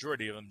vast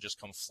majority of them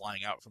just come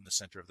flying out from the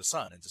center of the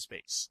sun into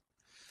space.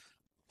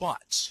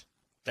 But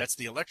that's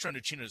the electron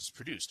neutrino that's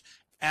produced.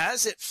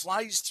 As it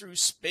flies through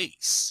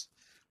space,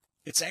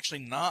 it's actually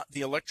not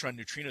the electron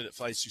neutrino that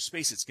flies through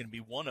space. It's going to be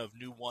one of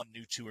nu1,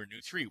 nu2, or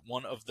nu3,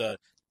 one of the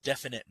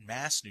definite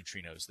mass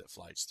neutrinos that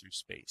flies through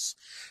space.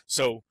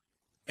 So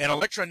an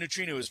electron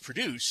neutrino is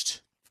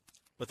produced,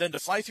 but then to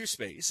fly through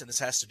space, and this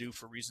has to do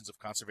for reasons of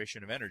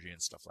conservation of energy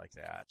and stuff like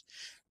that,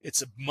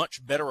 it's a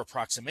much better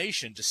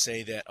approximation to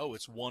say that, oh,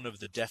 it's one of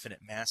the definite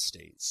mass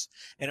states.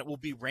 And it will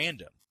be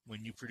random.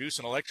 When you produce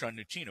an electron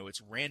neutrino,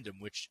 it's random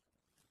which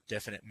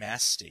definite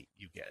mass state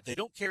you get. They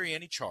don't carry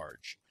any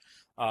charge.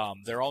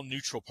 They're all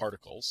neutral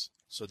particles,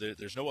 so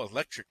there's no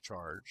electric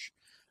charge.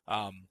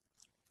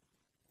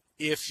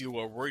 If you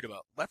are worried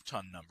about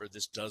lepton number,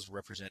 this does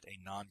represent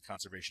a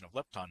non-conservation of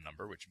lepton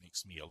number, which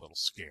makes me a little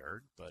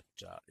scared. But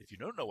if you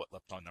don't know what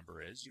lepton number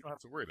is, you don't have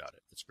to worry about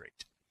it. It's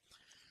great.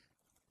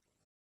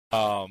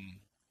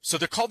 So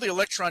they're called the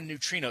electron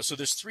neutrino. So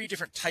there's three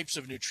different types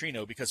of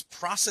neutrino because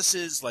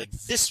processes like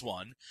this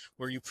one,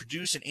 where you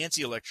produce an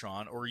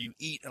anti-electron or you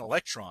eat an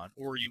electron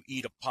or you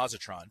eat a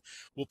positron,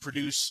 will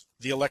produce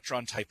the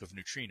electron type of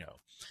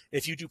neutrino.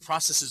 If you do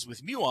processes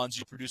with muons,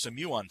 you'll produce a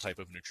muon type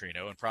of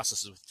neutrino, and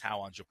processes with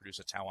tauons, you'll produce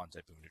a tauon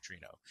type of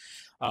neutrino.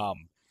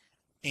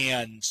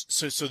 And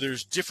so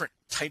there's different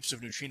types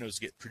of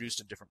neutrinos get produced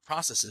in different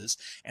processes.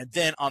 And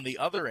then on the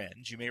other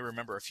end, you may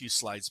remember a few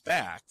slides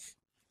back,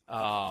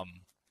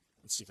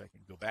 let's see if I can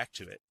go back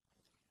to it.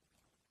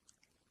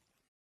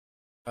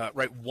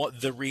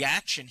 The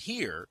reaction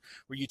here,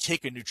 where you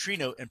take a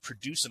neutrino and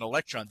produce an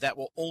electron, that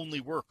will only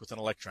work with an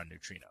electron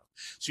neutrino.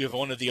 So you have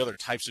one of the other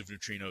types of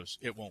neutrinos,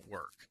 it won't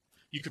work.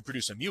 You could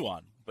produce a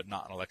muon, but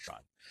not an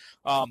electron.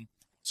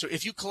 So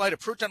if you collide a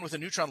proton with a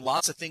neutron,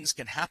 lots of things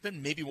can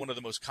happen. Maybe one of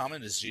the most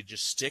common is you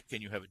just stick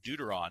and you have a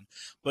deuteron.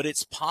 But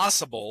it's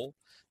possible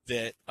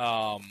that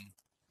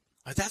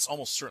that's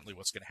almost certainly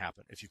what's going to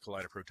happen if you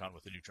collide a proton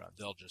with a neutron.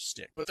 They'll just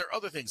stick. But there are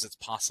other things that's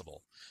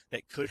possible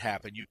that could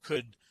happen. You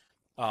could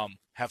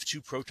have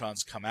two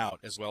protons come out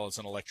as well as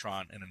an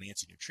electron and an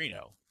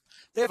antineutrino.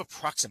 They have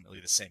approximately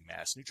the same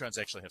mass. Neutrons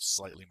actually have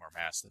slightly more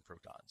mass than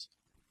protons.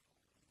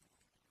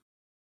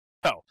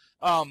 So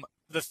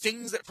the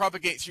things that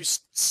propagate through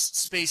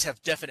space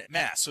have definite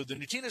mass. So the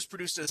neutrino is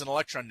produced as an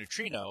electron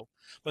neutrino,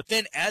 but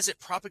then as it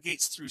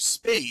propagates through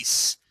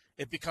space,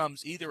 it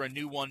becomes either a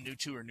nu1,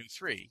 nu2, or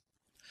nu3.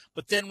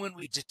 But then when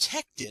we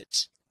detect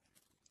it,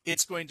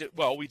 it's going to,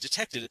 well, we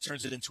detect it, it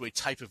turns it into a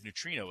type of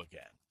neutrino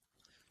again.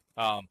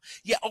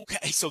 Yeah,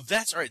 okay, so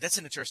that's all right. That's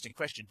an interesting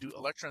question. Do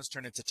electrons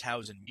turn into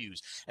taus and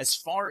mu's? As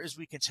far as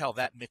we can tell,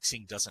 that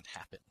mixing doesn't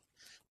happen.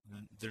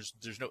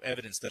 There's no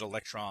evidence that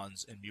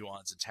electrons and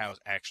muons and taus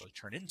actually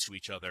turn into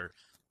each other,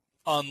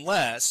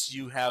 unless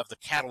you have the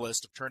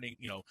catalyst of turning,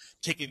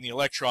 taking the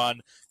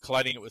electron,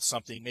 colliding it with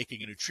something,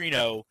 making a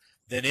neutrino.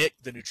 Then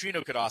the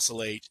neutrino could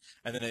oscillate,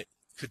 and then it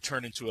could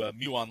turn into a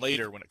muon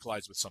later when it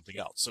collides with something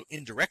else. So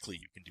indirectly,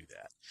 you can do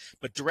that,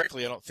 but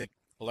directly, I don't think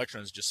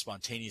electrons just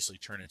spontaneously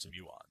turn into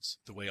muons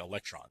the way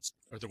electrons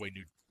or the way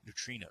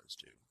neutrinos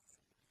do.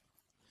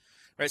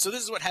 Right, so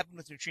this is what happened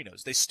with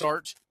neutrinos. They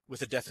start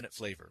with a definite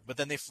flavor, but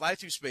then they fly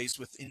through space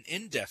with an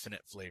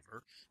indefinite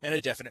flavor and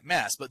a definite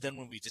mass. But then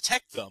when we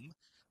detect them,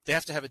 they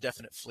have to have a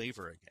definite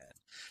flavor again.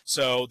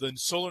 So the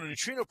solar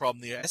neutrino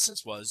problem, the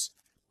essence was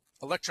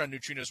electron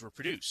neutrinos were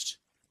produced,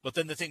 but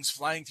then the things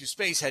flying through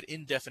space had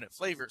indefinite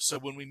flavor. So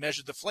when we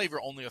measured the flavor,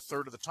 only a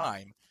third of the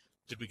time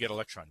did we get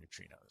electron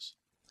neutrinos.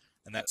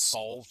 And that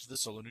solved the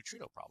solar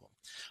neutrino problem.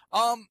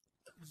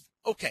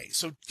 Okay,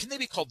 so can they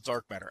be called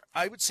dark matter?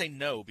 I would say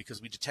no, because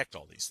we detect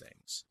all these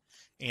things.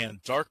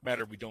 And dark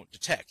matter we don't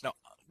detect. Now,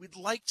 we'd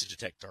like to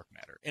detect dark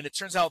matter. And it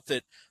turns out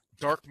that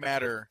dark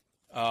matter,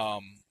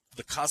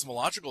 the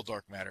cosmological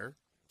dark matter,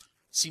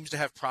 seems to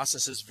have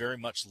processes very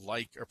much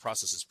like, or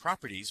processes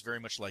properties very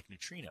much like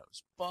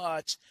neutrinos.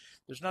 But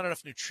there's not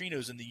enough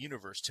neutrinos in the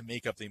universe to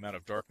make up the amount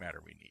of dark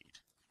matter we need.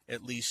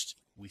 At least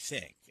we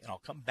think, and I'll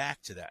come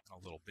back to that in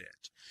a little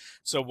bit.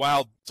 So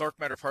while dark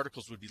matter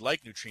particles would be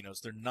like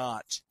neutrinos, they're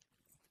not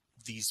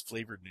these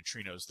flavored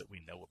neutrinos that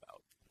we know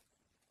about.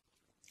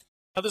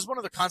 Now there's one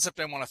other concept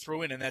I want to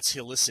throw in, and that's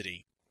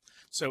helicity.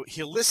 So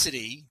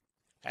helicity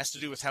has to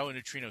do with how a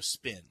neutrino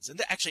spins.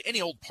 And actually,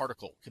 any old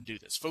particle can do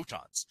this.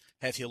 Photons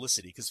have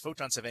helicity because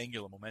photons have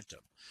angular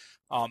momentum.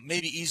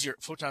 Maybe easier,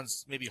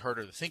 photons may be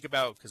harder to think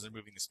about because they're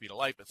moving the speed of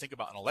light, but think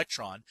about an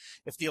electron.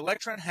 If the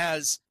electron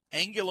has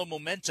angular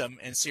momentum,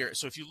 and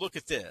so if you look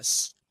at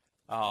this,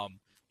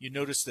 you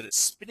notice that it's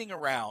spinning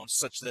around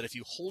such that if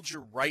you hold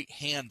your right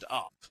hand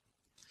up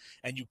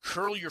and you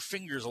curl your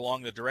fingers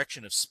along the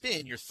direction of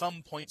spin, your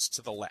thumb points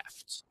to the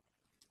left,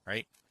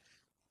 right?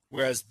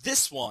 Whereas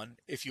this one,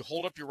 if you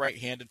hold up your right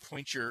hand and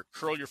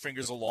curl your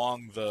fingers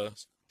along the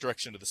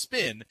direction of the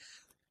spin,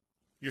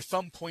 your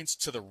thumb points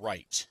to the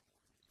right.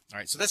 All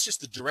right, so that's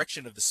just the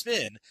direction of the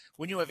spin.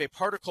 When you have a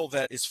particle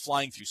that is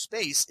flying through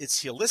space,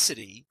 its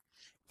helicity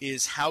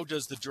is how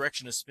does the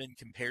direction of spin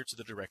compare to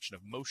the direction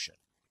of motion.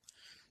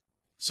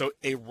 So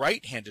a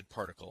right-handed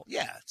particle,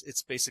 yeah,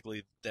 it's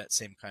basically that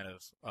same kind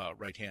of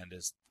right hand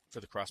as for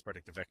the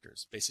cross-productive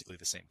vectors, basically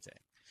the same thing.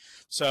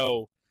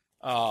 So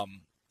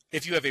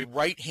if you have a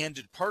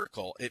right-handed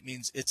particle, it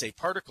means it's a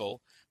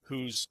particle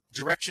whose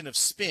direction of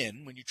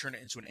spin, when you turn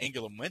it into an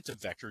angular momentum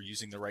vector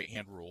using the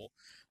right-hand rule,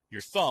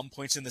 your thumb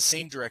points in the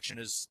same direction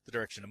as the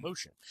direction of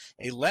motion.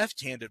 A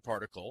left-handed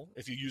particle,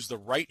 if you use the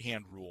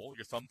right-hand rule,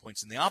 your thumb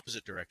points in the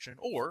opposite direction,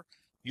 or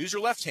use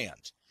your left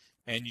hand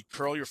and you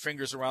curl your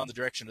fingers around the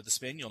direction of the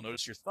spin, you'll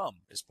notice your thumb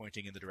is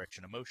pointing in the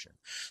direction of motion.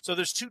 So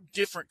there's two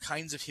different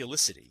kinds of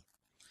helicity.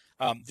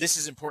 This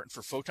is important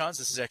for photons.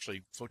 This is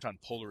actually photon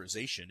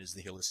polarization is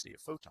the helicity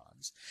of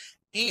photons.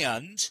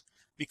 And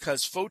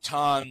because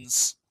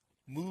photons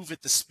move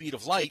at the speed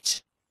of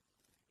light,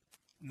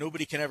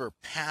 nobody can ever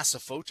pass a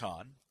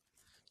photon.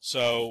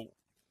 So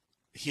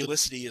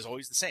helicity is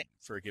always the same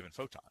for a given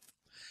photon.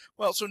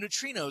 Well, so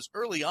neutrinos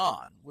early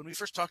on, when we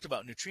first talked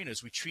about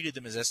neutrinos, we treated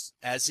them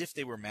as if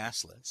they were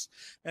massless.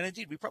 And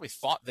indeed, we probably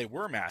thought they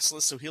were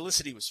massless, so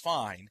helicity was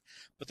fine.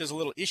 But there's a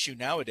little issue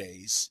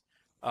nowadays.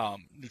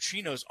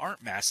 Neutrinos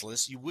aren't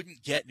massless. You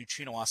wouldn't get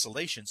neutrino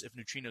oscillations if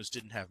neutrinos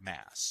didn't have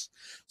mass.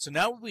 So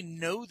now we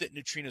know that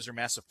neutrinos are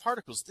massive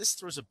particles. This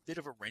throws a bit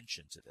of a wrench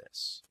into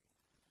this.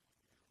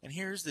 And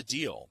here's the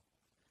deal.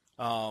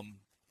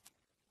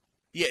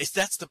 Yeah,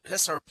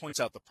 that's our points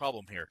out the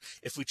problem here.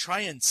 If we try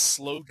and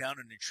slow down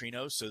a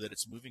neutrino so that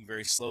it's moving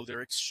very slow,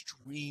 they're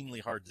extremely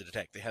hard to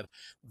detect. They have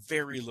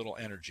very little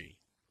energy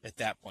at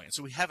that point. And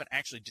so we haven't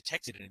actually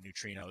detected any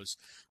neutrinos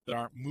that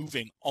aren't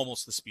moving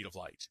almost the speed of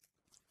light.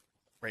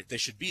 Right? They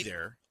should be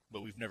there,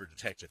 but we've never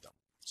detected them.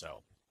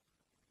 So,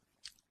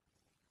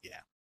 yeah.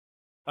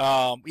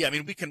 Yeah, I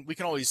mean, we can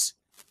always,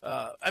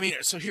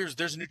 so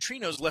there's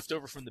neutrinos left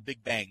over from the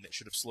Big Bang that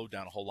should have slowed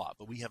down a whole lot,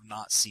 but we have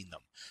not seen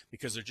them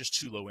because they're just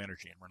too low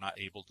energy and we're not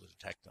able to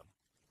detect them.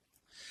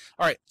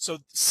 All right, so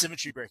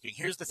symmetry breaking.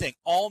 Here's the thing.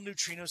 All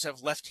neutrinos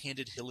have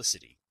left-handed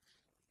helicity.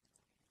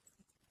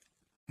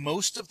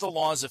 Most of the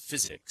laws of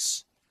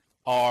physics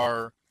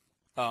are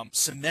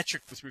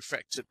symmetric with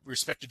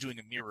respect to doing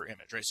a mirror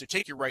image, right? So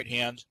take your right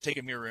hand, take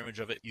a mirror image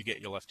of it, you get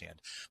your left hand.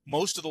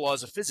 Most of the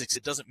laws of physics,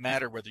 it doesn't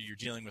matter whether you're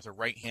dealing with a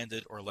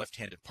right-handed or a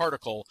left-handed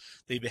particle,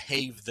 they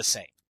behave the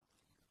same.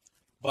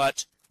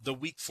 But the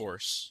weak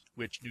force,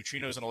 which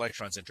neutrinos and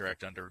electrons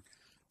interact under,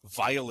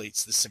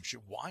 violates the symmetry.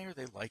 Why are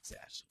they like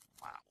that?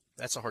 Wow,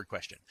 that's a hard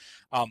question.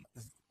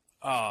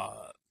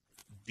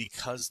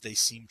 Because they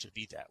seem to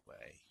be that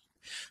way.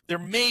 There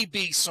may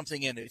be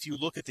something in it. If you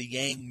look at the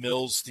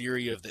Yang-Mills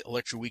theory of the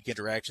electroweak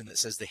interaction that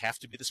says they have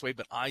to be this way,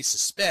 but I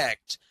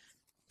suspect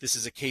this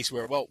is a case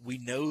where, well, we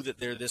know that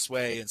they're this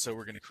way, and so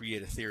we're going to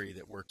create a theory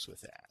that works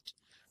with that.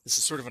 This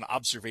is sort of an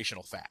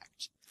observational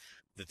fact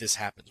that this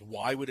happens.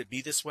 Why would it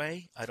be this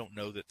way? I don't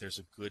know that there's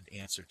a good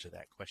answer to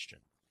that question.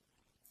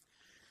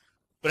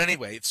 But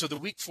anyway, so the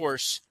weak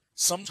force,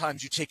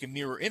 sometimes you take a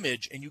mirror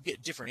image and you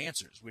get different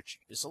answers, which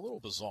is a little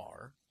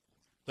bizarre,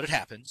 but it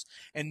happens.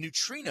 And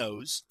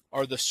neutrinos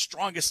are the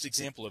strongest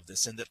example of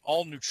this, in that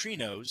all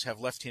neutrinos have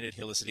left-handed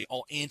helicity,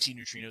 all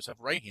antineutrinos have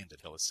right-handed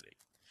helicity.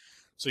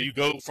 So you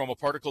go from a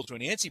particle to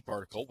an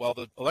antiparticle, while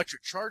the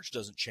electric charge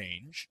doesn't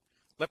change,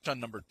 lepton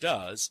number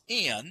does,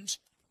 and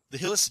the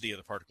helicity of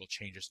the particle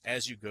changes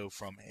as you go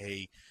from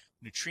a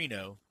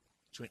neutrino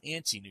to an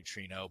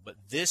antineutrino. But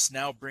this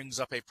now brings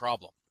up a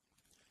problem.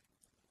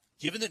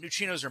 Given that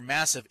neutrinos are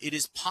massive, it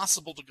is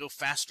possible to go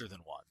faster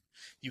than one.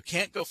 You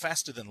can't go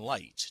faster than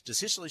light. Does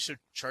history show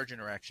charge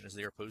interaction as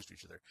they are opposed to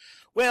each other?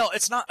 Well,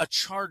 it's not a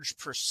charge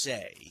per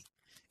se.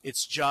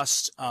 It's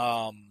just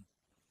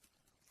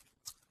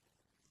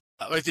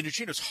like the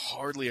neutrinos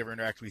hardly ever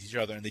interact with each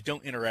other, and they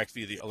don't interact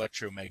via the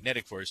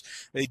electromagnetic force.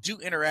 They do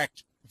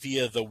interact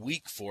via the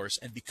weak force,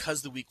 and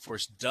because the weak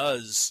force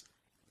does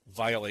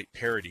violate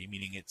parity,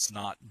 meaning it's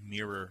not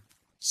mirror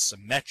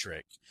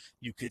symmetric,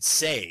 you could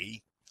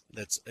say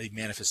that's a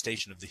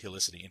manifestation of the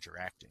helicity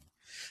interacting.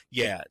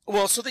 Yeah.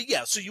 Well, so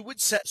you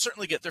would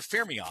certainly get their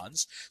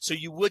fermions. So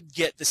you would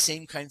get the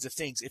same kinds of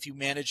things if you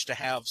managed to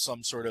have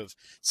some sort of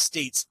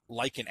states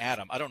like an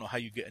atom. I don't know how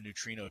you get a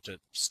neutrino to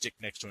stick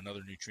next to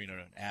another neutrino in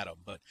an atom,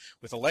 but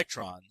with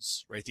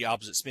electrons, right, the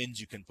opposite spins,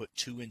 you can put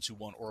two into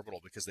one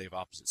orbital because they have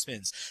opposite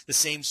spins. The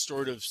same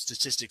sort of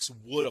statistics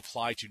would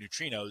apply to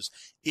neutrinos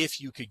if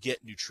you could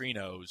get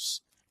neutrinos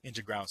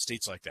into ground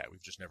states like that.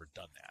 We've just never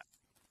done that.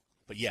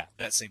 But yeah,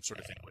 that same sort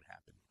of thing would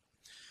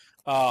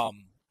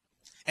happen.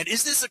 And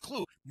is this a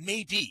clue?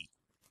 Maybe.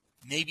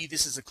 Maybe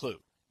this is a clue.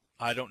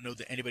 I don't know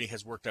that anybody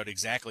has worked out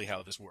exactly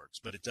how this works,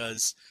 but it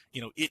does,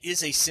 it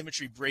is a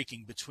symmetry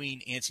breaking between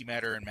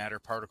antimatter and matter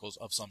particles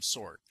of some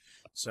sort.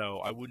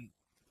 So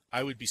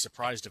I would be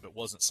surprised if it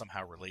wasn't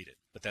somehow related,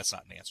 but that's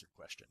not an answered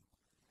question.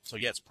 So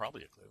yeah, it's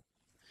probably a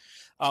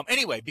clue.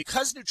 Anyway,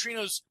 because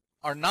neutrinos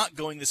are not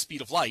going the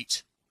speed of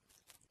light,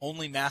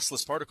 only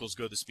massless particles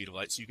go the speed of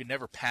light, so you can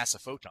never pass a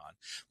photon.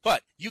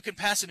 But you can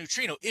pass a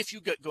neutrino if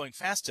you get going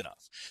fast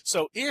enough.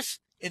 So if,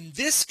 in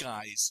this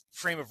guy's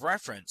frame of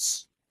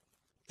reference,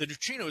 the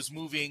neutrino is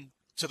moving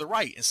to the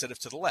right instead of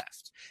to the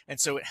left, and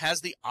so it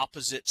has the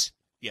opposite,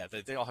 yeah,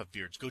 they all have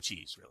beards,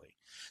 goatees, really.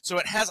 So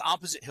it has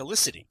opposite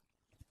helicity,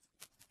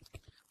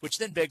 which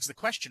then begs the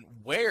question,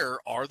 where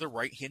are the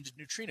right-handed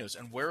neutrinos,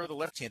 and where are the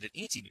left-handed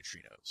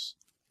antineutrinos?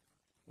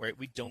 Right,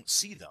 we don't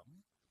see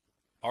them.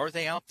 Are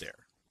they out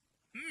there?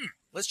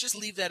 Let's just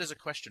leave that as a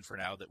question for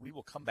now that we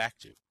will come back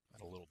to in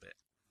a little bit.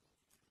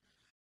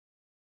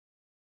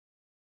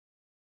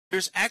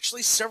 There's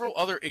actually several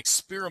other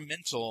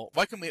experimental.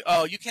 Why can we?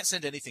 Oh, you can't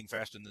send anything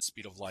faster than the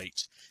speed of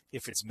light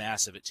if it's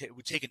massive. It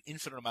would take an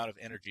infinite amount of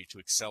energy to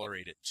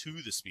accelerate it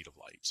to the speed of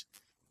light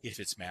if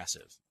it's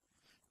massive.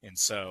 And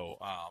so,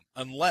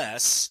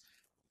 unless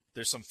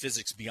there's some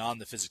physics beyond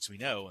the physics we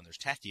know, and there's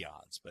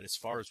tachyons, but as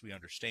far as we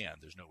understand,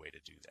 there's no way to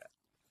do that.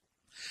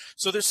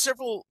 So there's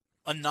several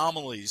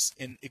anomalies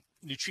in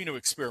neutrino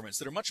experiments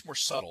that are much more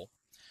subtle.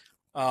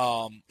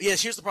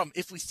 Yes, here's the problem.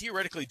 If we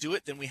theoretically do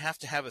it, then we have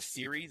to have a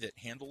theory that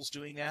handles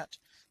doing that.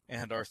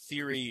 And our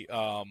theory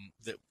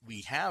that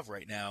we have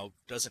right now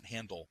doesn't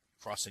handle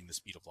crossing the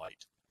speed of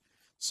light.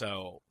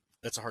 So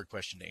that's a hard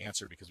question to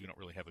answer because we don't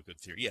really have a good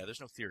theory. Yeah, there's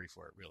no theory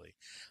for it, really.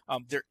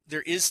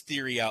 There is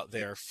theory out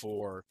there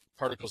for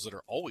particles that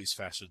are always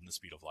faster than the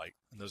speed of light,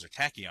 and those are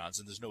tachyons,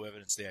 and there's no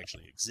evidence they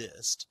actually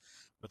exist.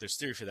 But there's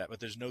theory for that, but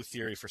there's no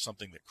theory for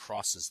something that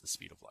crosses the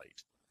speed of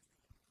light.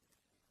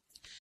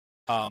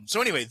 So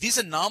anyway, these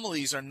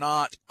anomalies are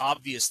not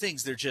obvious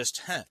things. They're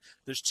just,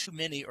 there's too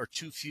many or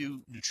too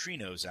few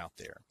neutrinos out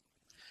there.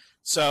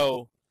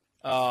 So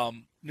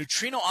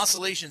neutrino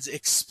oscillations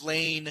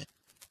explain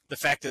the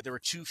fact that there were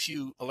too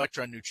few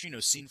electron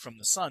neutrinos seen from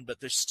the sun,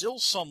 but there's still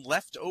some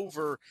left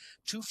over,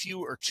 too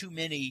few or too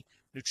many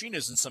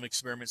neutrinos in some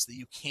experiments that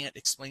you can't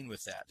explain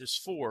with that. There's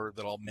 4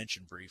 that I'll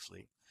mention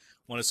briefly.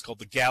 One is called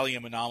the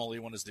gallium anomaly,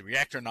 one is the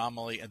reactor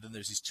anomaly, and then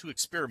there's these 2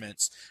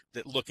 experiments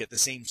that look at the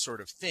same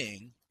sort of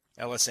thing,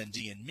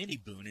 LSND and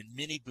Mini-Boon, and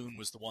Mini-Boon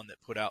was the one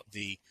that put out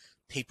the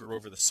paper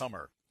over the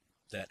summer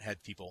that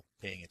had people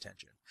paying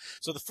attention.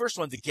 So the first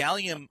one, the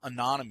gallium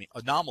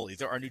anomaly,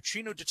 there are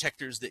neutrino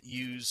detectors that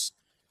use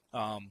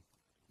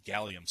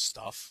gallium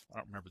stuff, I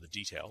don't remember the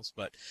details,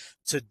 but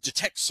to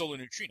detect solar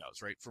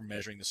neutrinos, right, for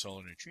measuring the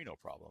solar neutrino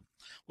problem.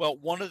 Well,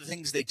 one of the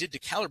things they did to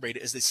calibrate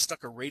it is they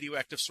stuck a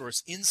radioactive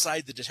source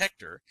inside the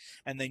detector,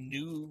 and they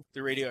knew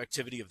the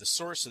radioactivity of the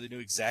source, so they knew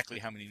exactly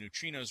how many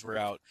neutrinos were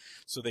out,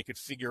 so they could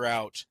figure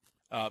out,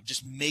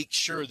 just make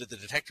sure that the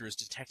detector is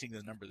detecting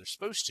the number they're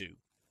supposed to.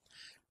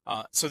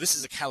 So this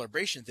is a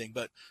calibration thing,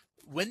 but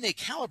when they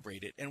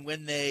calibrate it and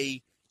when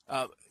they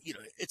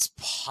it's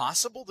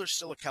possible there's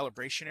still a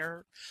calibration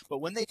error, but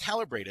when they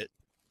calibrate it,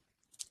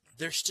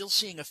 they're still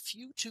seeing a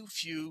few too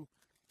few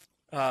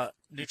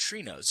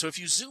neutrinos. So if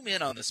you zoom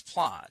in on this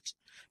plot,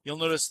 you'll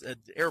notice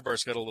that the error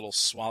bar's got a little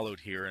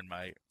swallowed here in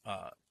my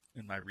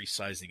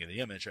resizing of the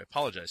image. I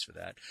apologize for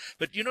that.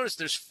 But you notice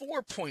there's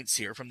 4 points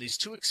here from these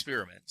 2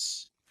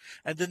 experiments.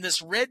 And then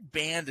this red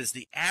band is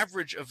the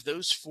average of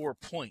those 4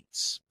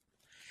 points.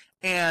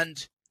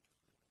 And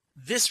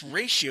this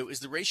ratio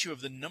is the ratio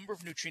of the number of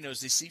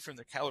neutrinos they see from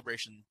their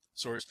calibration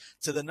source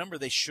to the number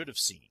they should have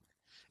seen.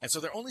 And so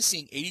they're only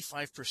seeing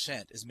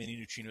 85% as many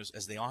neutrinos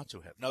as they ought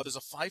to have. Now, there's a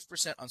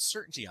 5%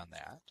 uncertainty on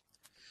that,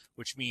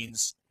 which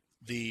means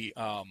this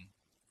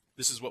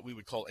is what we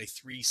would call a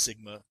 3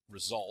 sigma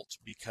result,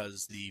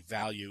 because the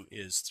value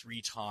is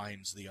 3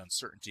 times the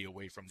uncertainty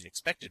away from the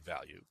expected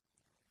value.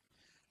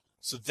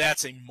 So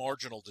that's a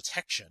marginal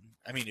detection.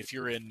 I mean, if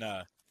you're in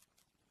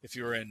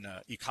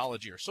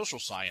ecology or social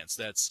science,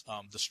 that's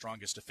the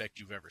strongest effect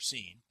you've ever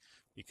seen,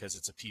 because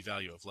it's a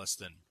p-value of less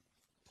than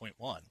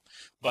 0.1.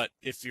 But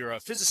if you're a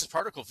physicist,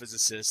 particle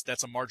physicist,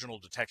 that's a marginal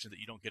detection that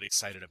you don't get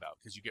excited about,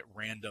 because you get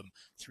random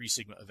 3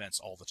 sigma events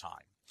all the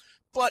time.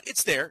 But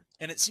it's there,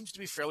 and it seems to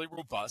be fairly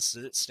robust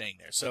that it's staying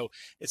there. So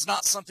it's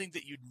not something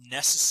that you'd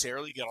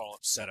necessarily get all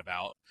upset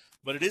about,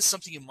 but it is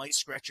something you might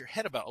scratch your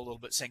head about a little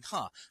bit, saying,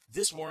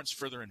 this warrants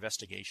further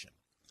investigation.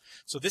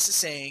 So this is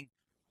saying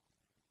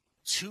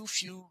too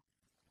few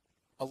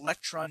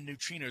electron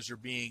neutrinos are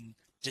being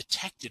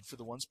detected for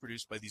the ones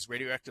produced by these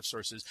radioactive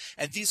sources,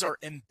 and these are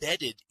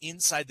embedded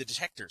inside the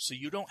detector. So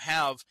you don't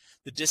have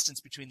the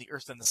distance between the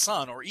Earth and the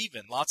Sun, or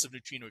even lots of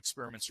neutrino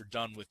experiments are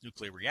done with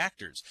nuclear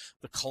reactors.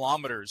 The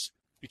kilometers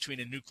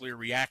between a nuclear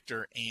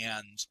reactor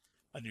and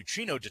a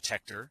neutrino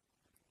detector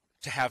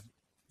to have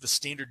the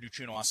standard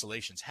neutrino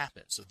oscillations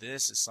happen. So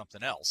this is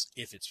something else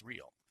if it's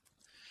real.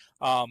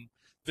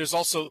 There's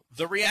also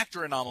the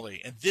reactor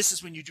anomaly, and this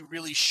is when you do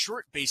really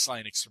short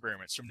baseline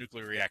experiments from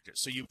nuclear reactors.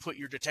 So you put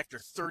your detector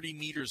 30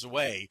 meters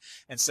away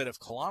instead of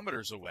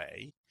kilometers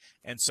away,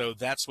 and so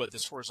that's what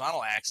this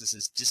horizontal axis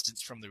is,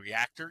 distance from the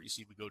reactor. You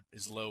see we go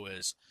as low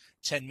as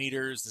 10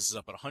 meters. This is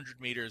up at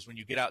 100 meters. When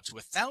you get out to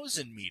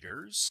 1,000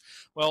 meters,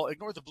 well,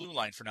 ignore the blue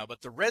line for now,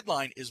 but the red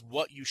line is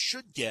what you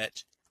should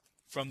get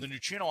from the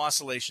neutrino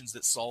oscillations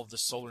that solve the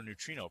solar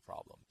neutrino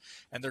problem.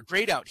 And they're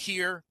great out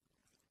here.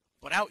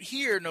 But out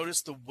here,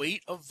 notice the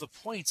weight of the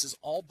points is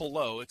all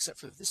below, except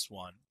for this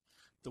one.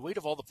 The weight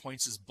of all the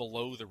points is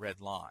below the red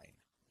line.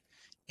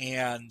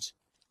 And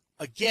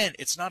again,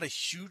 it's not a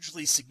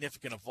hugely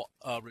significant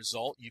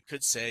result. You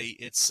could say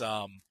it's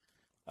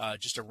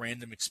just a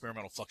random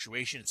experimental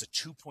fluctuation. It's a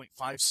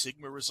 2.5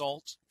 sigma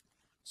result.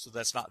 So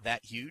that's not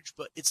that huge,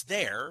 but it's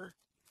there.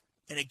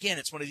 And again,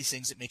 it's one of these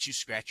things that makes you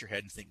scratch your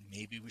head and think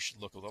maybe we should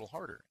look a little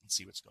harder and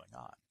see what's going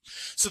on.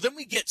 So then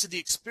we get to the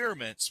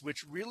experiments,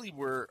 which really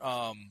were,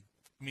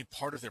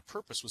 part of their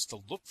purpose was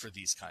to look for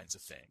these kinds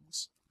of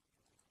things.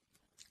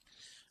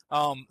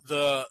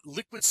 The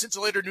liquid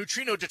scintillator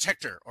neutrino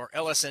detector, or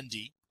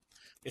LSND.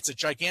 It's a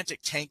gigantic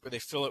tank where they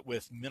fill it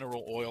with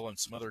mineral oil and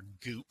some other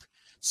goop,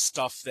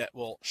 stuff that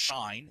will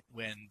shine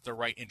when the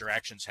right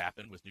interactions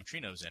happen with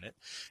neutrinos in it.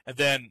 And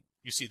then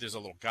you see there's a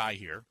little guy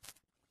here.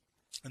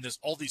 And there's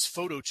all these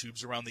photo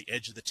tubes around the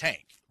edge of the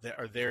tank that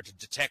are there to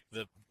detect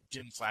the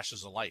dim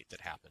flashes of light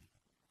that happen.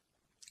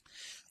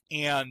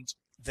 And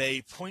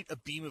they point a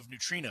beam of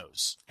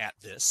neutrinos at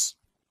this.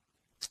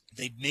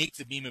 They make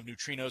the beam of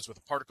neutrinos with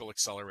a particle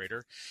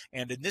accelerator.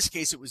 And in this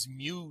case, it was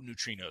mu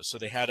neutrinos. So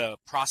they had a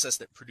process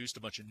that produced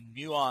a bunch of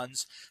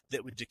muons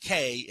that would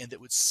decay and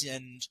that would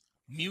send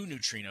mu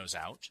neutrinos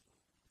out.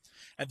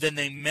 And then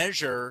they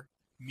measure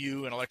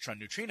mu and electron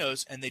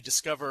neutrinos, and they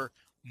discover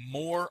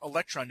more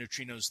electron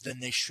neutrinos than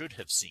they should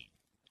have seen.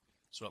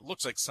 So it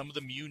looks like some of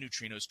the mu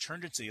neutrinos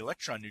turned into the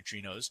electron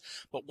neutrinos,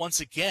 but once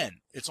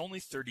again, it's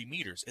only 30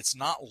 meters. It's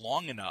not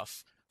long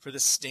enough for the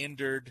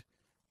standard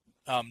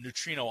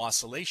neutrino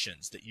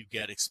oscillations that you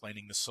get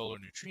explaining the solar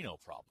neutrino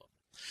problem.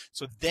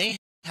 So they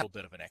have a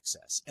bit of an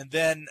excess. And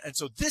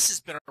so this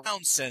has been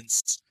around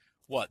since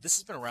what? This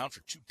has been around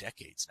for 2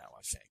 decades now,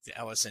 I think, the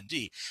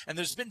LSND. And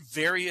there's been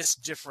various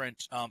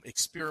different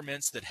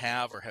experiments that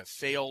have or have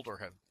failed or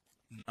have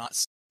not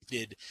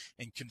succeeded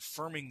in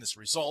confirming this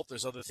result.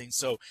 There's other things.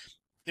 So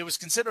it was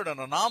considered an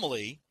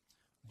anomaly,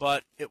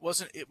 but it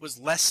wasn't. It was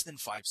less than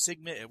 5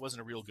 sigma. It wasn't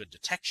a real good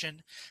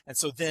detection. And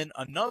so then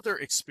another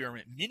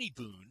experiment, Mini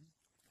Boon,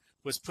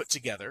 was put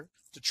together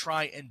to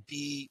try and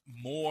be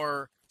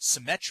more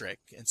symmetric.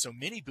 And so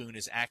Mini Boon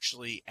is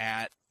actually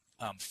at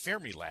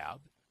Fermilab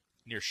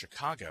near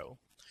Chicago.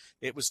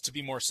 It was to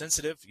be more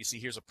sensitive. You see,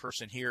 here's a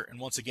person here, and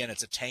once again,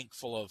 it's a tank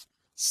full of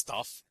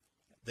stuff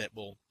that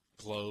will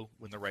glow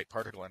when the right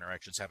particle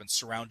interactions happen,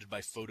 surrounded by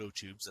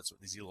phototubes. That's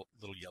what these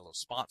little yellow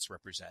spots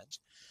represent,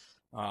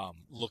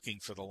 looking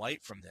for the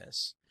light from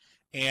this.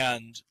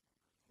 And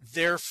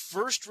their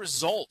first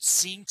results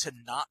seemed to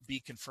not be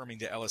confirming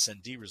the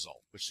LSND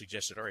result, which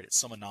suggested, all right, it's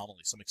some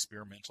anomaly, some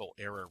experimental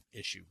error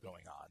issue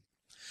going on.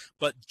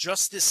 But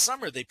just this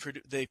summer,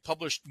 they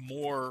published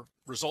more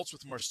results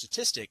with more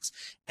statistics,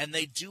 and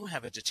they do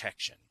have a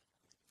detection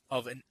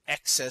of an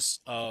excess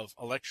of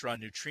electron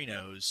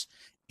neutrinos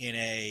in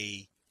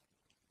a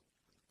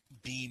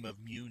beam of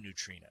mu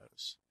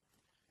neutrinos.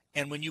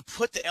 And when you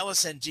put the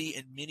LSND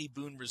and mini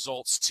Boone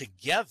results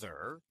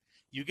together,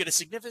 you get a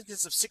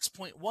significance of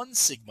 6.1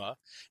 sigma.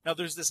 Now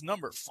there's this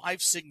number,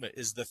 5 sigma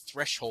is the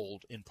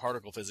threshold in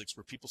particle physics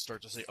where people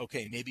start to say,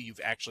 okay, maybe you've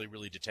actually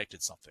really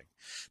detected something.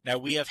 Now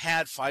we have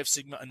had 5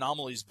 sigma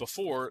anomalies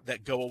before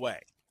that go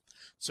away.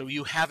 So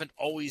you haven't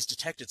always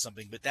detected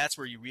something, but that's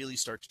where you really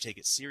start to take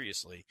it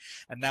seriously.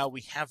 And now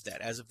we have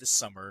that. As of this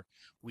summer,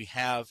 we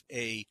have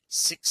a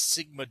 6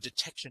 sigma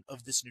detection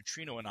of this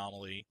neutrino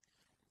anomaly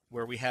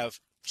where we have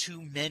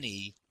too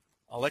many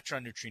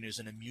electron neutrinos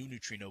in a mu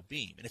neutrino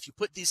beam. And if you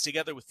put these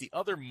together with the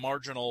other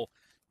marginal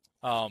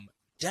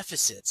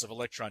deficits of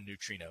electron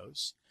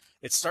neutrinos,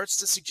 it starts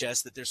to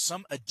suggest that there's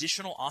some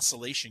additional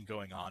oscillation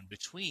going on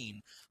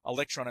between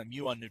electron and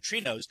muon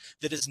neutrinos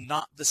that is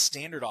not the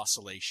standard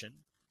oscillation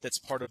that's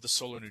part of the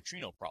solar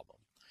neutrino problem.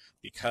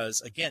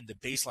 Because, again, the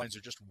baselines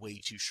are just way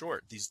too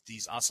short.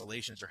 These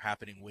oscillations are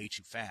happening way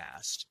too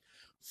fast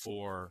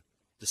for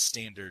the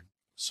standard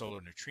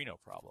solar neutrino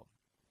problem.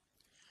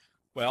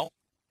 Well,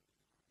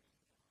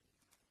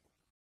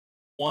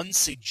 one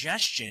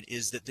suggestion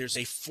is that there's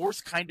a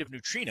fourth kind of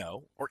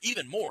neutrino, or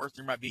even more,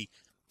 there might be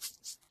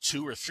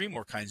 2 or 3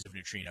 more kinds of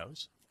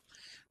neutrinos,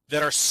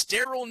 that are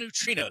sterile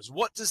neutrinos.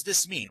 What does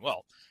this mean?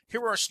 Well,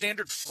 here are our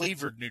standard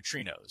flavored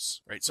neutrinos,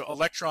 right? So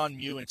electron,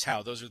 mu, and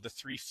tau, those are the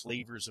 3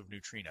 flavors of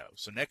neutrino.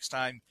 So next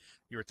time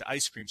you're at the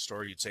ice cream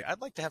store, you'd say,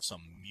 I'd like to have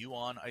some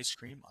muon ice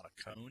cream on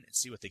a cone and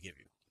see what they give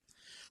you.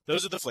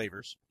 Those are the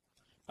flavors.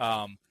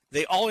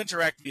 They all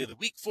interact via the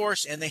weak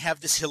force, and they have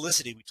this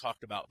helicity we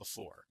talked about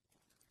before,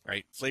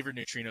 right? Flavored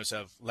neutrinos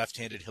have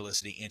left-handed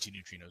helicity,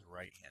 antineutrinos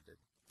right-handed.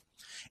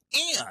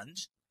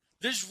 And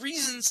there's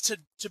reasons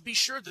to be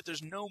sure that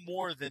there's no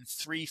more than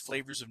 3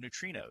 flavors of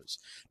neutrinos.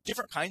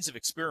 Different kinds of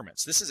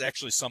experiments. This is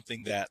actually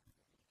something that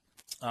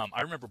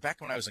I remember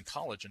back when I was in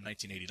college in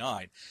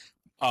 1989,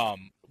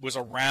 was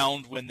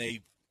around when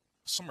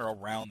somewhere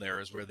around there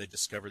is where they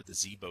discovered the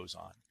Z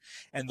boson.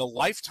 And the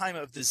lifetime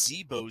of the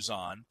Z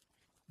boson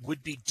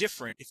would be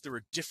different if there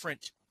were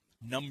different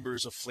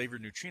numbers of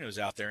flavored neutrinos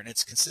out there, and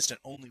it's consistent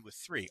only with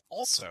 3.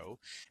 Also,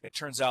 it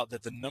turns out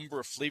that the number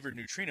of flavored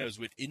neutrinos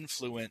would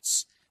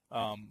influence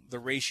the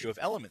ratio of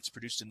elements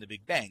produced in the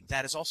Big Bang.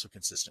 That is also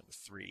consistent with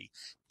 3.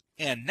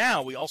 And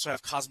now we also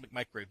have cosmic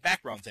microwave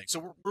background things.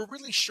 So we're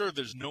really sure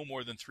there's no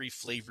more than 3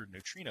 flavored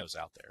neutrinos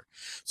out there.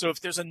 So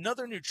if there's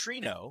another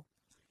neutrino,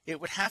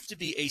 it would have to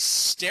be a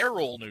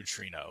sterile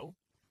neutrino.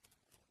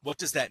 What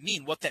does that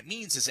mean? What that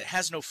means is it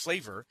has no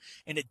flavor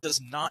and it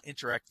does not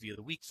interact via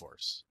the weak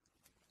force.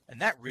 And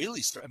that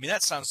really,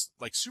 that sounds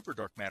like super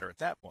dark matter at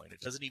that point.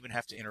 It doesn't even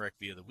have to interact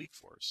via the weak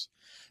force.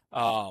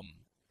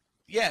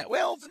 Yeah,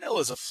 well, vanilla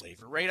is a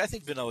flavor, right? I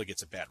think vanilla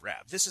gets a bad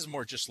rap. This is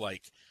more just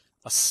like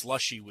a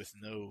slushy with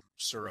no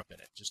syrup in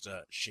it, just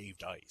a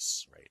shaved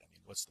ice, right? I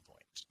mean, what's the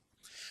point?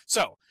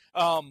 So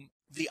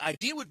the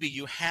idea would be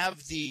you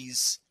have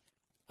these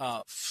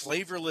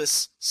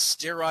flavorless,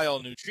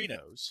 sterile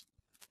neutrinos.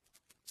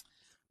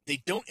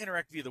 They don't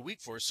interact via the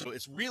weak force, so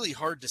it's really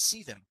hard to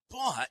see them.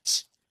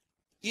 But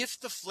if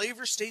the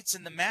flavor states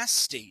and the mass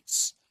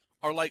states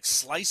are like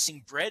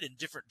slicing bread in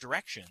different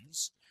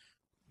directions,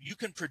 you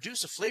can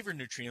produce a flavored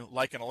neutrino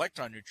like an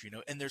electron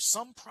neutrino, and there's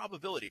some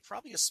probability,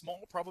 probably a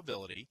small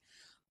probability,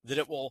 that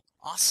it will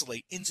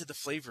oscillate into the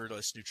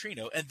flavorless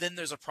neutrino, and then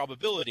there's a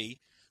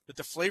probability that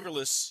the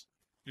flavorless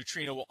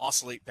neutrino will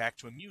oscillate back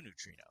to a mu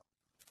neutrino,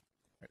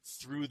 right,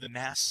 through the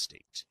mass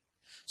state.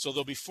 So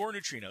there'll be 4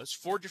 neutrinos,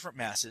 4 different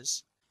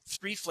masses,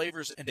 3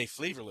 flavors, and a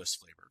flavorless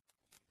flavor.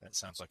 That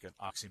sounds like an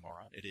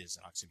oxymoron. It is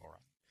an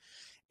oxymoron.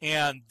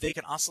 And they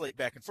can oscillate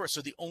back and forth.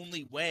 So the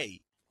only way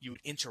you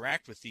would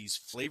interact with these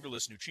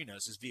flavorless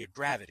neutrinos is via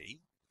gravity,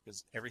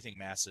 because everything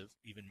massive,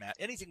 even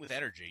anything with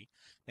energy,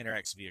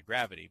 interacts via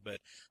gravity. But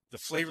the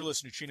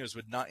flavorless neutrinos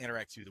would not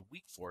interact through the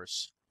weak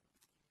force.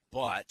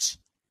 But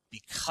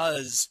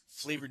because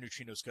flavored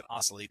neutrinos could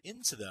oscillate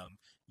into them,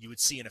 you would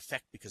see an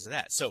effect because of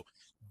that. So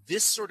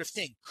this sort of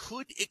thing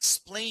could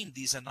explain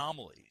these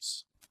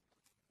anomalies.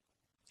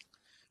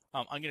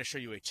 I'm going to show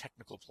you a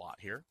technical plot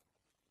here.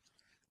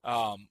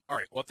 All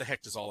right, what the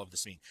heck does all of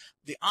this mean?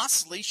 The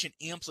oscillation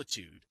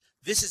amplitude,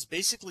 this is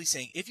basically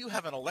saying if you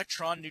have an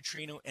electron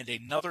neutrino and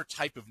another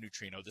type of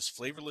neutrino, this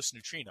flavorless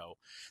neutrino,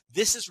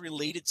 this is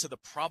related to the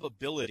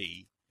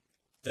probability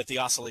that the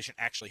oscillation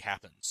actually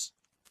happens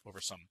over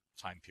some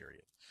time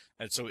period.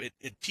 And so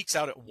it peaks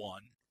out at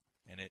 1,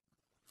 and it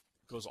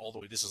goes all the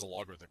way. This is a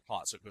logarithmic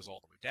plot, so it goes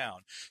all the way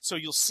down. So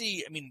you'll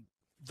see,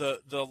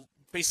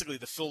 basically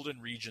the filled in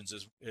regions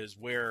is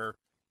where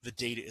the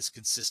data is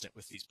consistent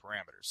with these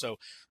parameters. So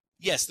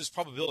yes, there's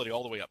probability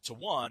all the way up to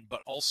 1,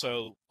 but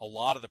also a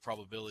lot of the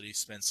probability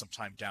spends some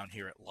time down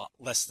here at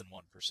less than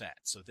 1%.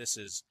 So this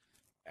is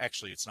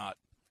actually, it's not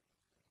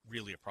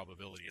really a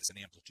probability, it's an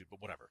amplitude,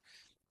 but whatever,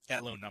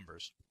 at low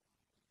numbers.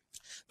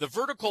 The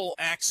vertical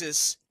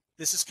axis,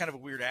 this is kind of a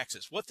weird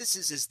axis. What this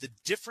is the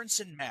difference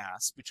in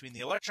mass between the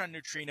electron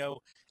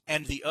neutrino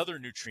and the other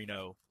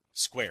neutrino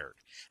squared.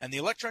 And the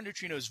electron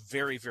neutrino is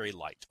very, very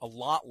light, a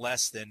lot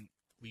less than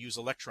we use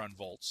electron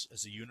volts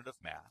as a unit of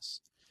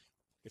mass.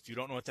 If you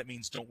don't know what that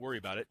means, don't worry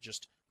about it.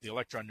 Just the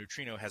electron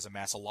neutrino has a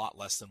mass a lot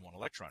less than 1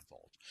 electron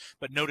volt.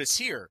 But notice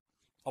here,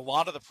 a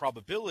lot of the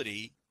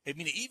probability, I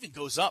mean, it even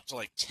goes up to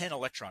like 10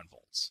 electron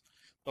volts.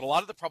 But a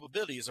lot of the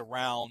probability is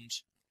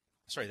around,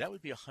 sorry, that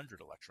would be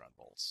 100 electron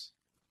volts.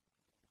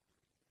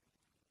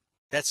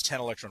 That's 10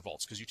 electron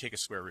volts because you take a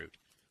square root,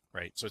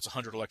 right? So it's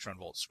 100 electron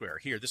volts square.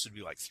 Here, this would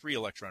be like 3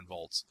 electron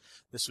volts.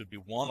 This would be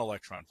 1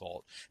 electron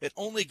volt. It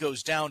only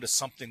goes down to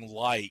something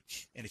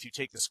like, and if you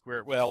take the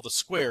square, well, the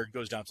squared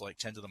goes down to like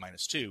 10 to the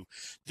minus 2.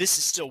 This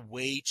is still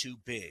way too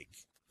big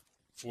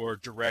for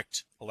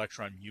direct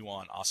electron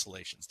muon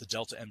oscillations. The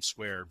delta M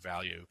squared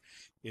value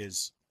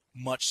is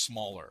much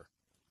smaller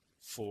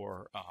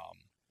for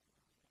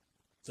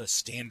the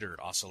standard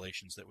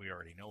oscillations that we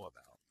already know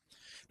about.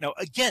 Now,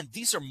 again,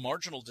 these are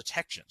marginal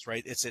detections,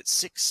 right? It's at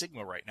 6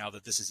 sigma right now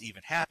that this is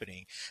even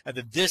happening. And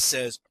then this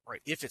says,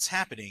 right, if it's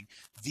happening,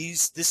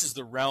 this is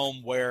the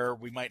realm where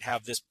we might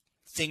have this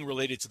thing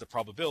related to the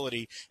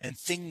probability and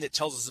thing that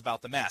tells us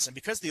about the mass. And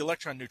because the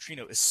electron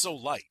neutrino is so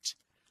light,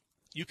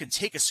 you can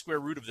take a square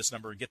root of this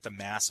number and get the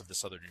mass of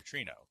this other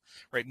neutrino,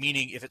 right?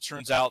 Meaning if it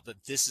turns out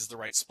that this is the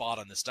right spot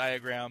on this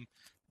diagram,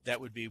 that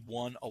would be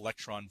 1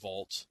 electron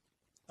volt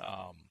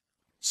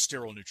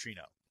sterile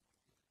neutrino,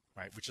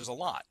 right? Which is a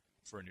lot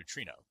for a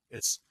neutrino.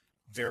 It's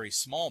very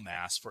small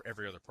mass for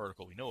every other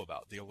particle we know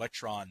about. The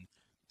electron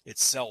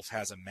itself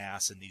has a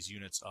mass in these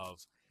units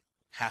of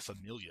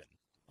 500,000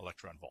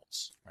 electron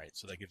volts, right?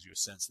 So that gives you a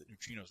sense that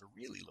neutrinos are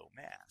really low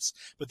mass,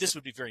 but this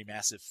would be very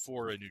massive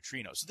for a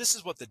neutrino. So this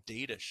is what the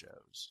data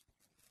shows.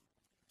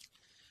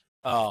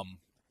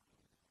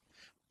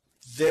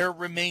 There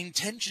remain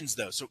tensions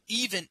though. So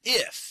even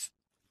if,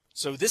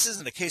 so this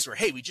isn't a case where,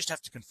 hey, we just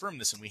have to confirm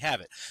this and we have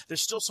it.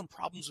 There's still some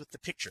problems with the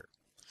picture.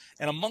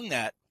 And among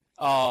that,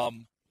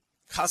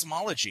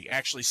 cosmology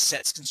actually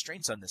sets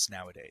constraints on this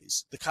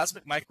nowadays. The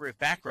cosmic microwave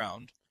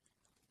background,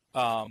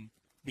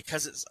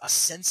 because it's a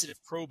sensitive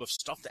probe of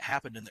stuff that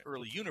happened in the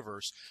early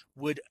universe,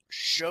 would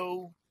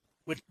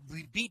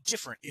be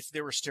different if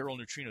there were sterile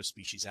neutrino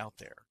species out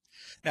there.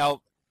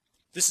 Now,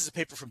 this is a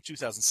paper from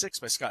 2006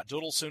 by Scott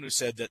Dodelson, who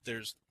said that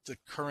there's the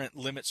current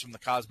limits from the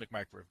cosmic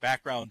microwave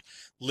background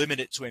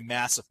limit it to a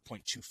mass of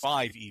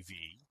 0.25 EV.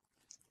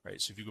 Right,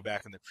 so if you go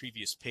back on the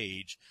previous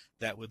page,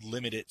 that would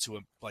limit it to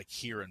like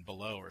here and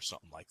below or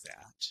something like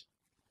that.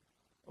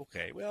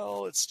 Okay,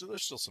 well,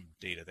 there's still some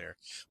data there.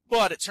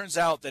 But it turns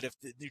out that if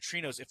the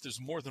neutrinos, if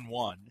there's more than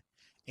one,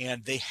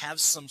 and they have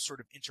some sort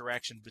of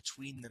interaction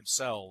between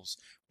themselves,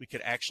 we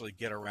could actually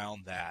get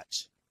around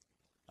that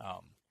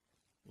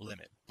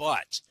limit.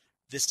 But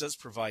this does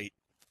provide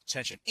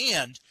tension.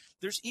 And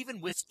there's even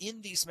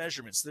within these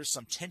measurements, there's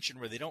some tension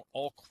where they don't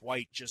all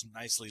quite just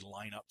nicely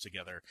line up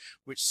together,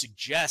 which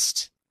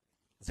suggests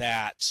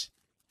that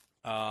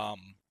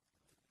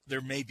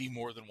there may be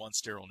more than one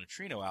sterile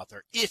neutrino out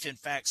there, if in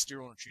fact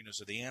sterile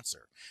neutrinos are the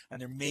answer. And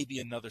there may be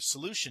another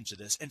solution to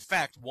this. In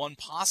fact, one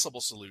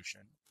possible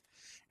solution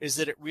is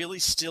that it really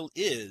still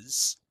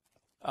is,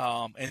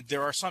 and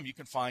there are some, you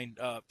can find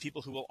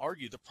people who will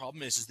argue the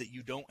problem is that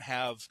you don't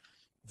have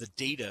the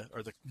data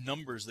or the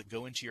numbers that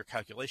go into your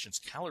calculations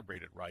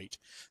calibrated right.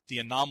 The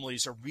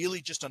anomalies are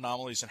really just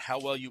anomalies in how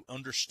well you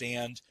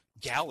understand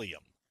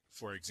gallium,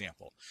 for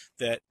example,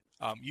 that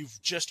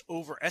you've just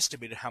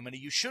overestimated how many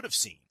you should have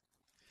seen.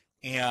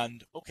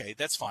 And okay,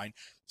 that's fine.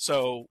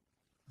 So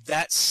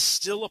that's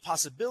still a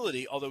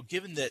possibility, although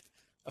given that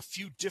a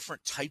few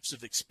different types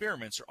of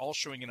experiments are all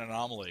showing an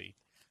anomaly,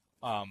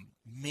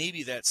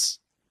 maybe that's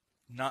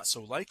not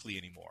so likely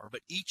anymore.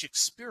 But each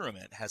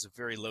experiment has a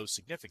very low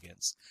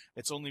significance.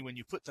 It's only when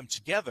you put them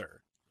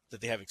together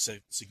that they have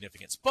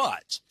significance.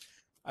 But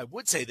I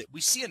would say that we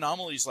see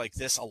anomalies like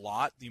this a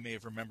lot. You may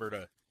have remembered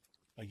a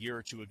year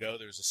or two ago,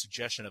 there's a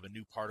suggestion of a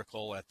new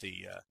particle at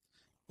the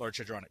Large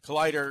Hadronic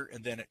Collider,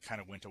 and then it kind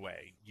of went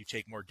away. You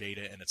take more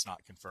data and it's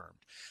not confirmed.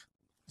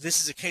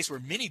 This is a case where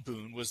Mini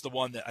Boon was the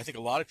one that I think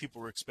a lot of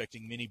people were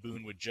expecting. Mini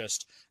Boon would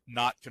just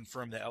not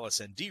confirm the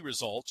LSND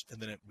result and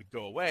then it would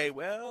go away.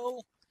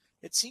 Well,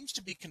 it seems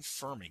to be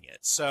confirming it.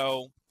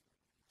 So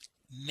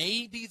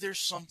maybe there's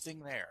something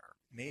there.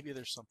 Maybe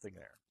there's something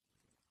there.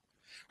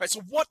 All right,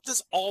 so what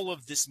does all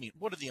of this mean?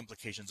 What are the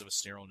implications of a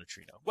sterile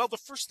neutrino? Well, the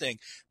first thing,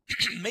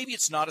 maybe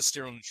it's not a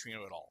sterile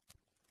neutrino at all,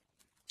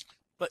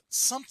 but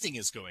something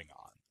is going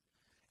on.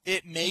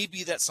 It may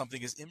be that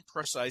something is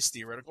imprecise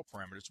theoretical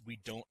parameters. We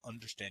don't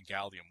understand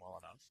gallium well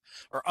enough.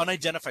 Or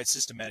unidentified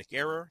systematic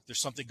error. There's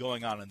something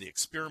going on in the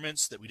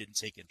experiments that we didn't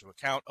take into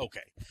account.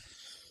 Okay.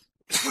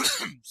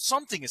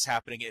 Something is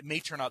happening. It may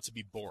turn out to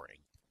be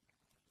boring.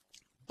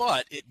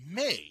 But it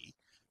may,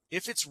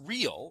 if it's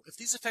real, if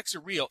these effects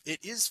are real, it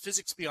is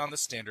physics beyond the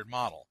standard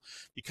model.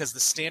 Because the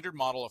standard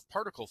model of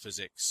particle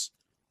physics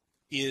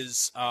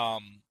is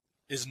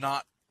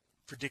not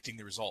predicting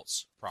the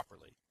results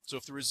properly. So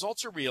if the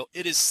results are real,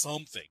 it is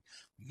something.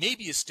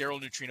 Maybe a sterile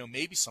neutrino,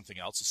 maybe something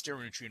else. A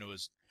sterile neutrino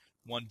is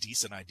one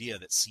decent idea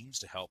that seems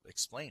to help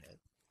explain it.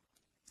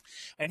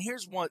 And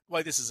here's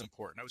why this is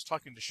important. I was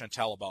talking to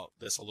Chantal about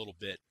this a little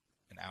bit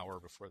an hour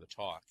before the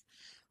talk.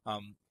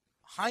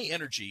 High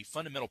energy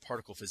fundamental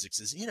particle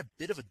physics is in a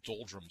bit of a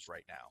doldrums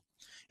right now.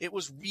 It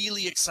was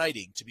really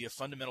exciting to be a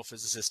fundamental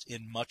physicist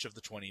in much of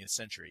the 20th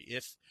century.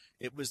 If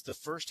it was the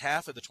first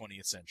half of the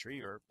 20th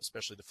century, or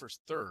especially the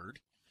first third,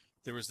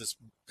 there was this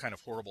kind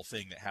of horrible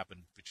thing that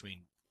happened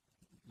between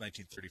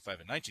 1935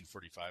 and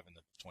 1945 in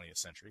the 20th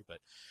century. But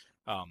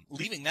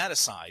leaving that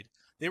aside,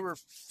 they were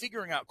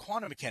figuring out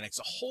quantum mechanics,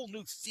 a whole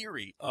new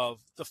theory of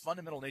the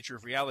fundamental nature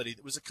of reality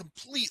that was a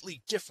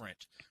completely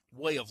different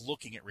way of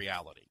looking at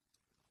reality.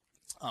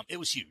 It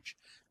was huge,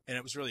 and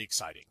it was really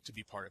exciting to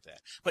be part of that.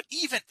 But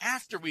even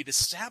after we'd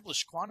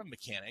established quantum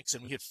mechanics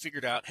and we had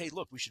figured out, hey,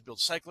 look, we should build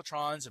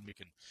cyclotrons and we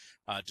can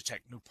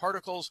detect new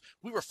particles,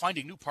 we were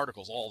finding new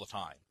particles all the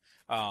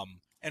time.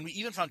 And we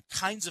even found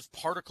kinds of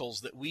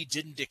particles that we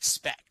didn't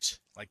expect,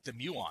 like the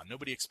muon.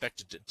 Nobody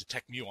expected to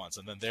detect muons,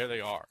 and then there they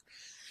are.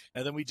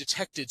 And then we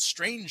detected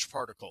strange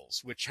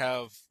particles, which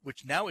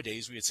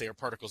nowadays we would say are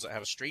particles that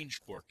have a strange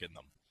quark in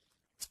them.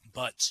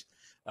 But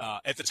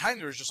at the time,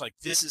 there was just like,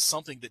 this is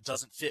something that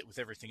doesn't fit with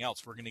everything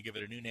else. We're going to give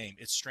it a new name.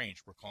 It's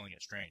strange. We're calling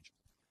it strange.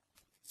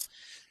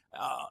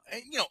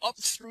 And, up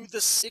through the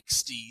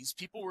 60s,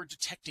 people were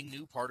detecting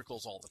new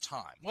particles all the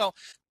time. Well,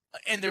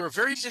 and there were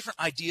very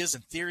different ideas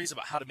and theories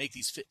about how to make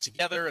these fit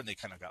together, and they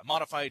kind of got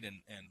modified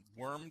and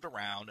wormed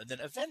around. And then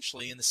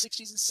eventually, in the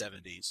 60s and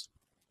 70s,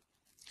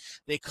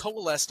 they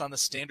coalesced on the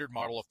standard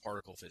model of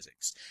particle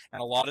physics.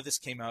 And a lot of this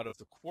came out of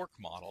the quark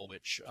model,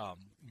 which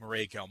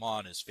Murray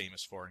Gell-Mann is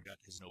famous for and got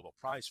his Nobel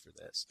Prize for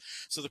this.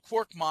 So the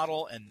quark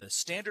model and the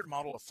standard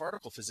model of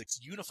particle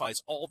physics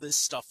unifies all this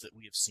stuff that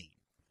we have seen.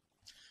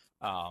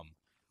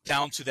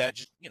 Down to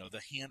that,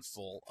 the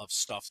handful of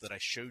stuff that I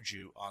showed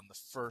you on the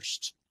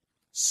first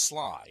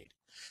slide.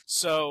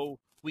 So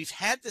we've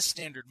had the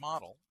standard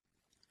model,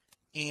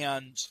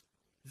 and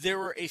there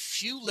were a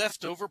few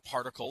leftover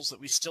particles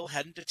that we still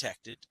hadn't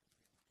detected,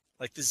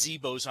 like the Z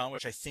boson,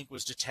 which I think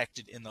was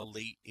detected in the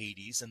late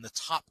 80s, and the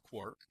top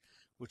quark,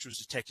 which was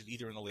detected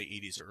either in the late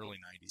 80s or early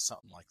 90s,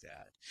 something like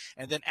that.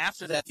 And then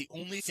after that, the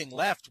only thing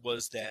left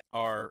was that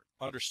our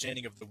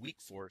understanding of the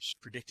weak force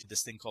predicted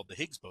this thing called the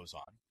Higgs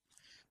boson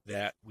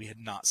that we had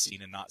not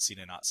seen and not seen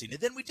and not seen. And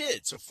then we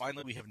did. So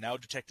finally, we have now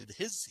detected the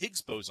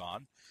Higgs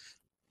boson,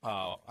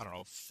 I don't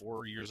know,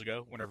 4 years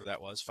ago, whenever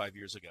that was, 5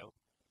 years ago.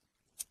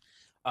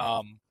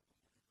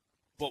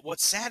 But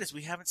what's sad is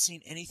we haven't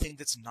seen anything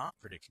that's not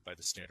predicted by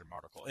the standard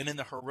model. And in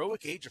the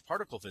heroic age of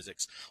particle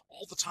physics,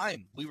 all the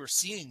time we were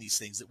seeing these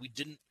things that we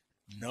didn't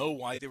know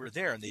why they were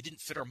there, and they didn't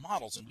fit our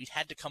models, and we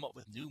had to come up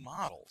with new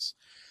models.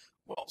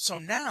 Well, so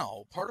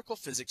now particle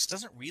physics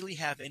doesn't really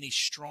have any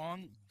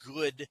strong,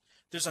 good.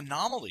 There's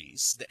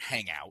anomalies that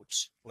hang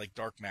out, like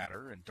dark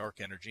matter and dark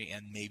energy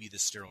and maybe the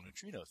sterile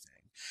neutrino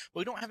thing. But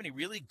we don't have any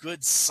really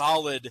good,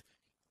 solid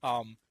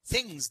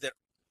things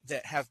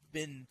that have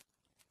been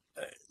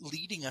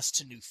leading us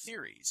to new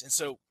theories. And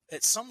so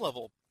at some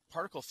level,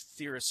 particle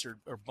theorists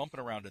are bumping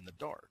around in the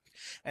dark.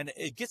 And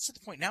it gets to the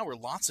point now where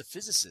lots of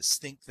physicists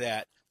think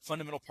that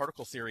fundamental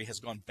particle theory has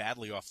gone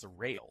badly off the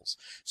rails.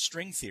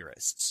 String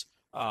theorists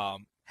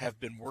have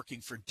been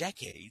working for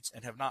decades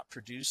and have not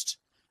produced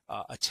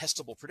a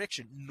testable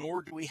prediction,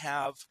 nor do we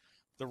have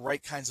the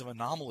right kinds of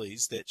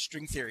anomalies that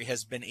string theory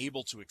has been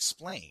able to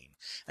explain.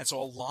 And so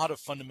a lot of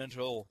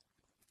fundamental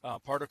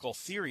particle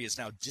theory is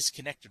now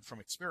disconnected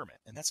from experiment,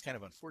 and that's kind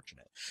of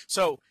unfortunate.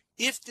 So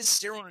if this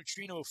sterile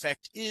neutrino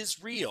effect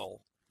is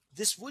real,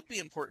 this would be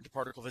important to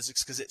particle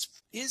physics because it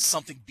is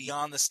something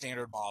beyond the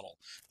standard model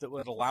that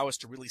would allow us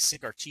to really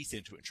sink our teeth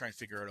into it and try and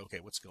figure out, okay,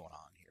 what's going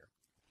on here.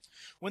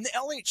 When the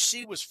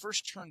LHC was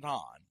first turned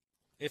on,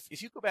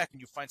 if you go back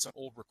and you find some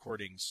old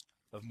recordings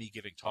of me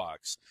giving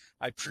talks,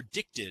 I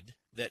predicted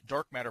that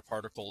dark matter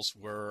particles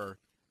were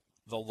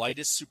the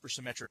lightest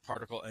supersymmetric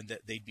particle and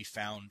that they'd be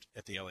found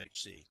at the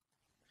LHC.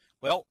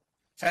 Well,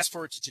 fast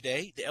forward to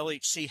today, the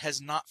LHC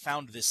has not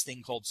found this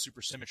thing called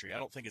supersymmetry. I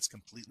don't think it's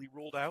completely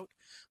ruled out,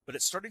 but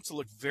it's starting to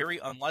look very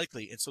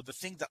unlikely. And so the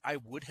thing that I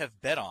would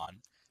have bet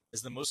on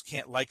as the most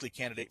likely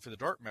candidate for the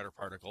dark matter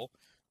particle,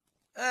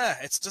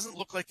 it doesn't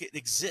look like it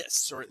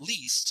exists, or at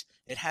least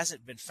it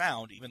hasn't been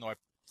found, even though I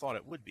thought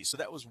it would be. So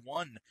that was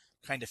one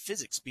kind of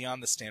physics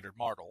beyond the standard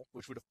model,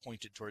 which would have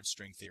pointed towards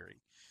string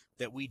theory,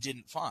 that we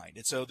didn't find.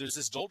 And so there's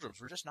this doldrums.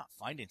 We're just not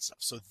finding stuff.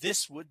 So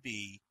this would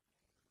be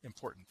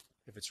important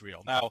if it's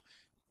real. Now,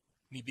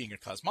 me being a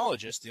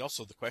cosmologist,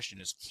 the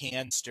question is,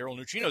 can sterile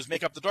neutrinos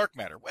make up the dark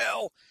matter?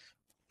 Well,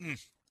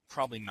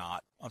 probably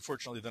not.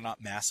 Unfortunately, they're not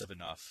massive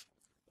enough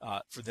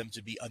for them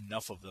to be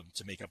enough of them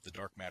to make up the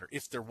dark matter.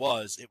 If there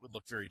was, it would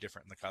look very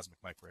different in the cosmic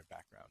microwave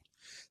background.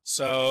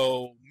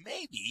 So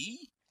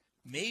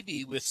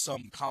maybe with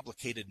some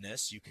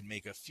complicatedness, you can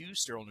make a few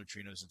sterile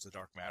neutrinos into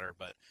dark matter,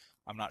 but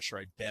I'm not sure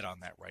I'd bet on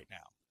that right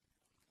now.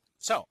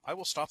 So I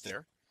will stop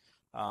there.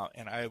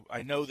 And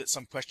I know that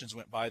some questions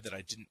went by that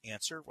I didn't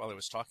answer while I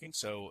was talking.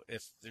 So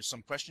if there's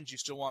some questions you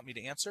still want me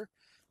to answer,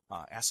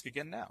 ask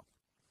again now.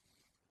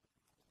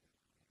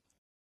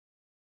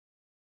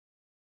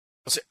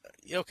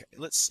 Okay,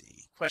 let's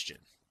see. Question.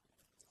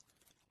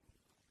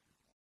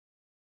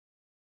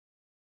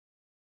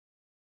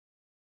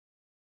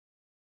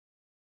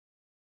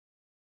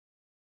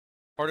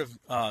 Part of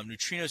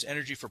neutrinos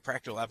energy for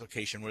practical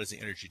application. What is the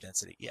energy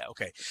density? Yeah,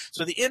 okay.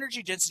 So the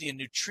energy density in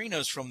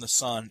neutrinos from the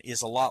sun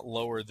is a lot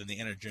lower than the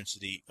energy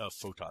density of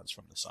photons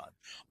from the sun.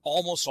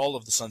 Almost all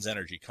of the sun's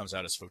energy comes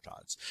out as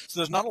photons. So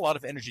there's not a lot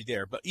of energy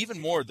there. But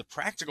even more, the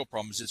practical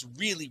problem is it's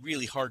really,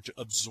 really hard to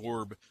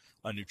absorb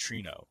a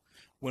neutrino.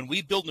 When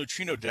we build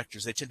neutrino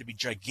detectors, they tend to be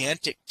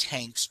gigantic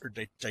tanks or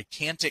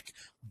gigantic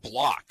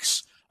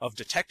blocks of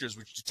detectors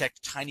which detect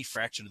a tiny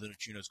fraction of the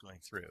neutrinos going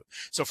through.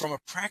 So from a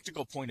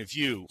practical point of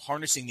view,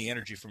 harnessing the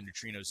energy from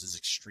neutrinos is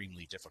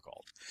extremely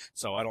difficult.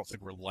 So I don't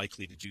think we're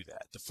likely to do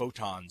that. The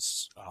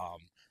photons,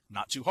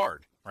 not too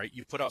hard, right?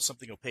 You put out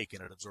something opaque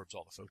and it absorbs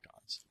all the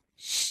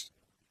photons.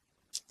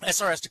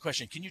 SR asked a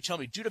question, can you tell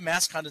me, due to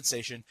mass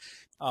condensation,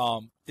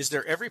 is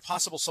there every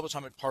possible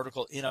subatomic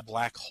particle in a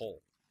black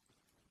hole?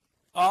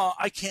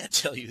 I can't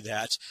tell you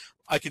that.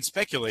 I can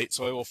speculate,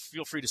 so I will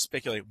feel free to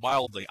speculate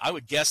wildly. I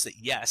would guess that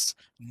yes,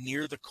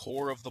 near the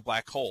core of the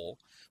black hole,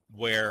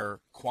 where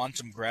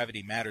quantum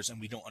gravity matters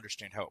and we don't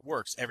understand how it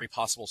works, every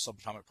possible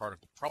subatomic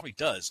particle probably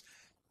does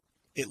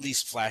at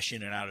least flash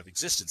in and out of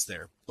existence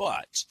there.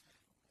 But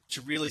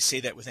to really say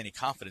that with any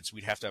confidence,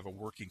 we'd have to have a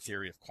working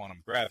theory of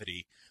quantum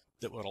gravity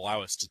that would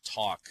allow us to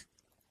talk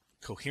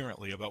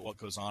coherently about what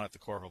goes on at the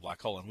core of a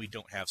black hole, and we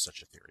don't have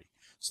such a theory.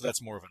 So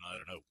that's more of an I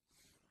don't know.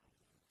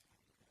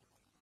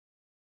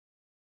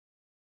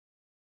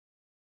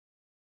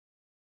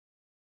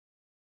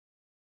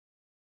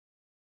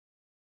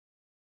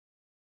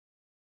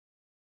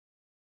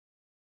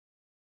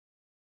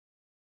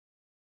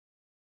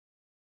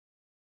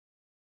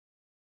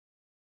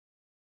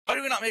 Why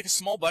do we not make a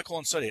small black hole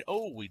and study it?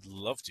 Oh, we'd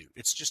love to.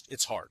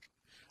 It's hard.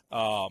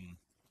 Um,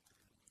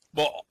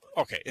 well,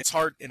 okay, it's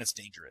hard and it's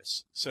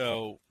dangerous.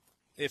 So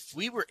if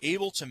we were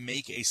able to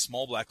make a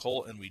small black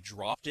hole and we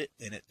dropped it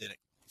and it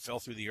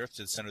fell through the Earth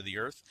to the center of the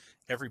Earth,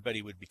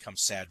 everybody would become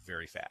sad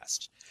very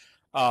fast.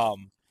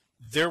 Um,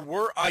 there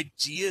were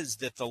ideas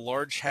that the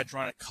Large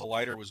Hadronic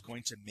Collider was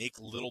going to make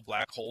little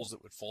black holes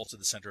that would fall to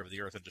the center of the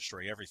Earth and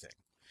destroy everything.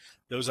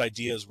 Those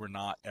ideas were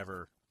not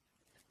ever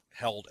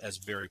held as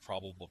very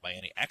probable by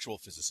any actual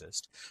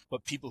physicist,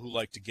 but people who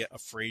like to get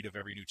afraid of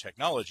every new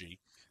technology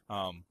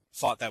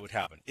thought that would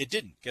happen. It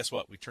didn't. Guess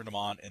what? We turned them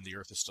on and the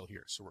Earth is still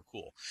here, so we're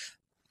cool.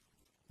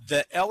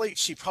 The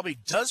LHC probably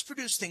does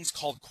produce things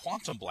called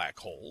quantum black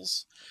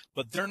holes,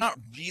 but they're not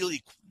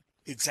really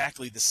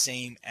exactly the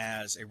same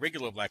as a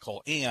regular black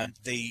hole, and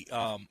they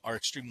are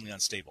extremely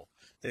unstable.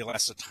 They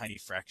last a tiny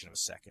fraction of a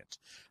second.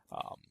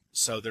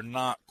 So they're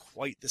not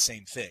quite the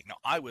same thing. Now,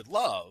 I would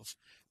love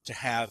to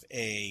have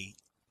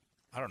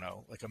I don't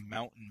know, like a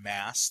mountain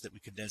mass that we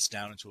condense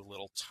down into a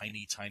little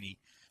tiny, tiny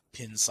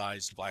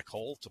pin-sized black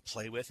hole to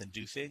play with and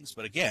do things.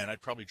 But again,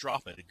 I'd probably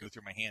drop it and go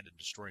through my hand and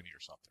destroy me or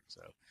something.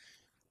 So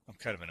I'm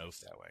kind of an oaf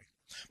that way.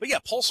 But yeah,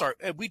 pulsar.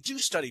 We do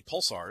study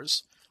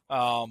pulsars.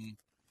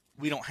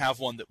 We don't have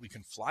one that we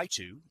can fly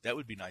to. That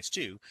would be nice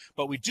too.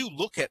 But we do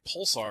look at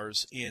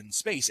pulsars in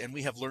space, and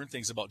we have learned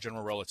things about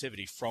general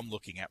relativity from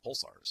looking at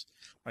pulsars.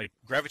 Right?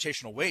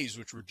 Gravitational waves,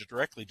 which were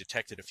directly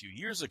detected a few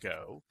years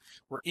ago,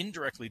 were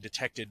indirectly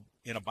detected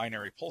in a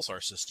binary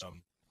pulsar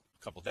system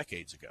a couple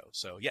decades ago.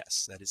 So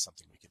yes, that is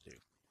something we could do.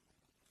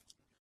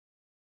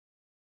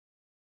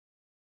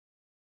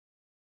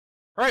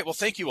 All right. Well,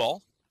 thank you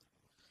all.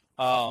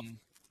 Um,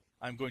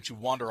 I'm going to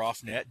wander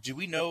off net. Do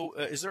we know,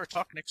 is there a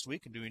talk next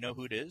week? And do we know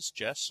who it is?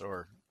 Jess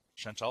or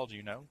Chantal, do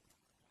you know?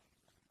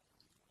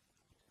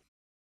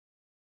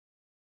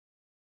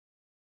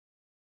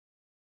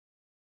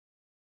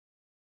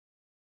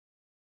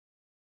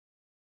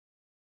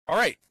 All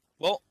right.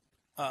 Well,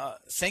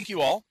 thank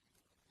you all.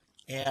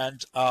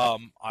 And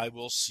I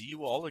will see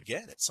you all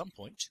again at some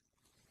point.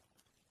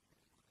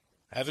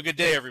 Have a good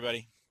day,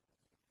 everybody.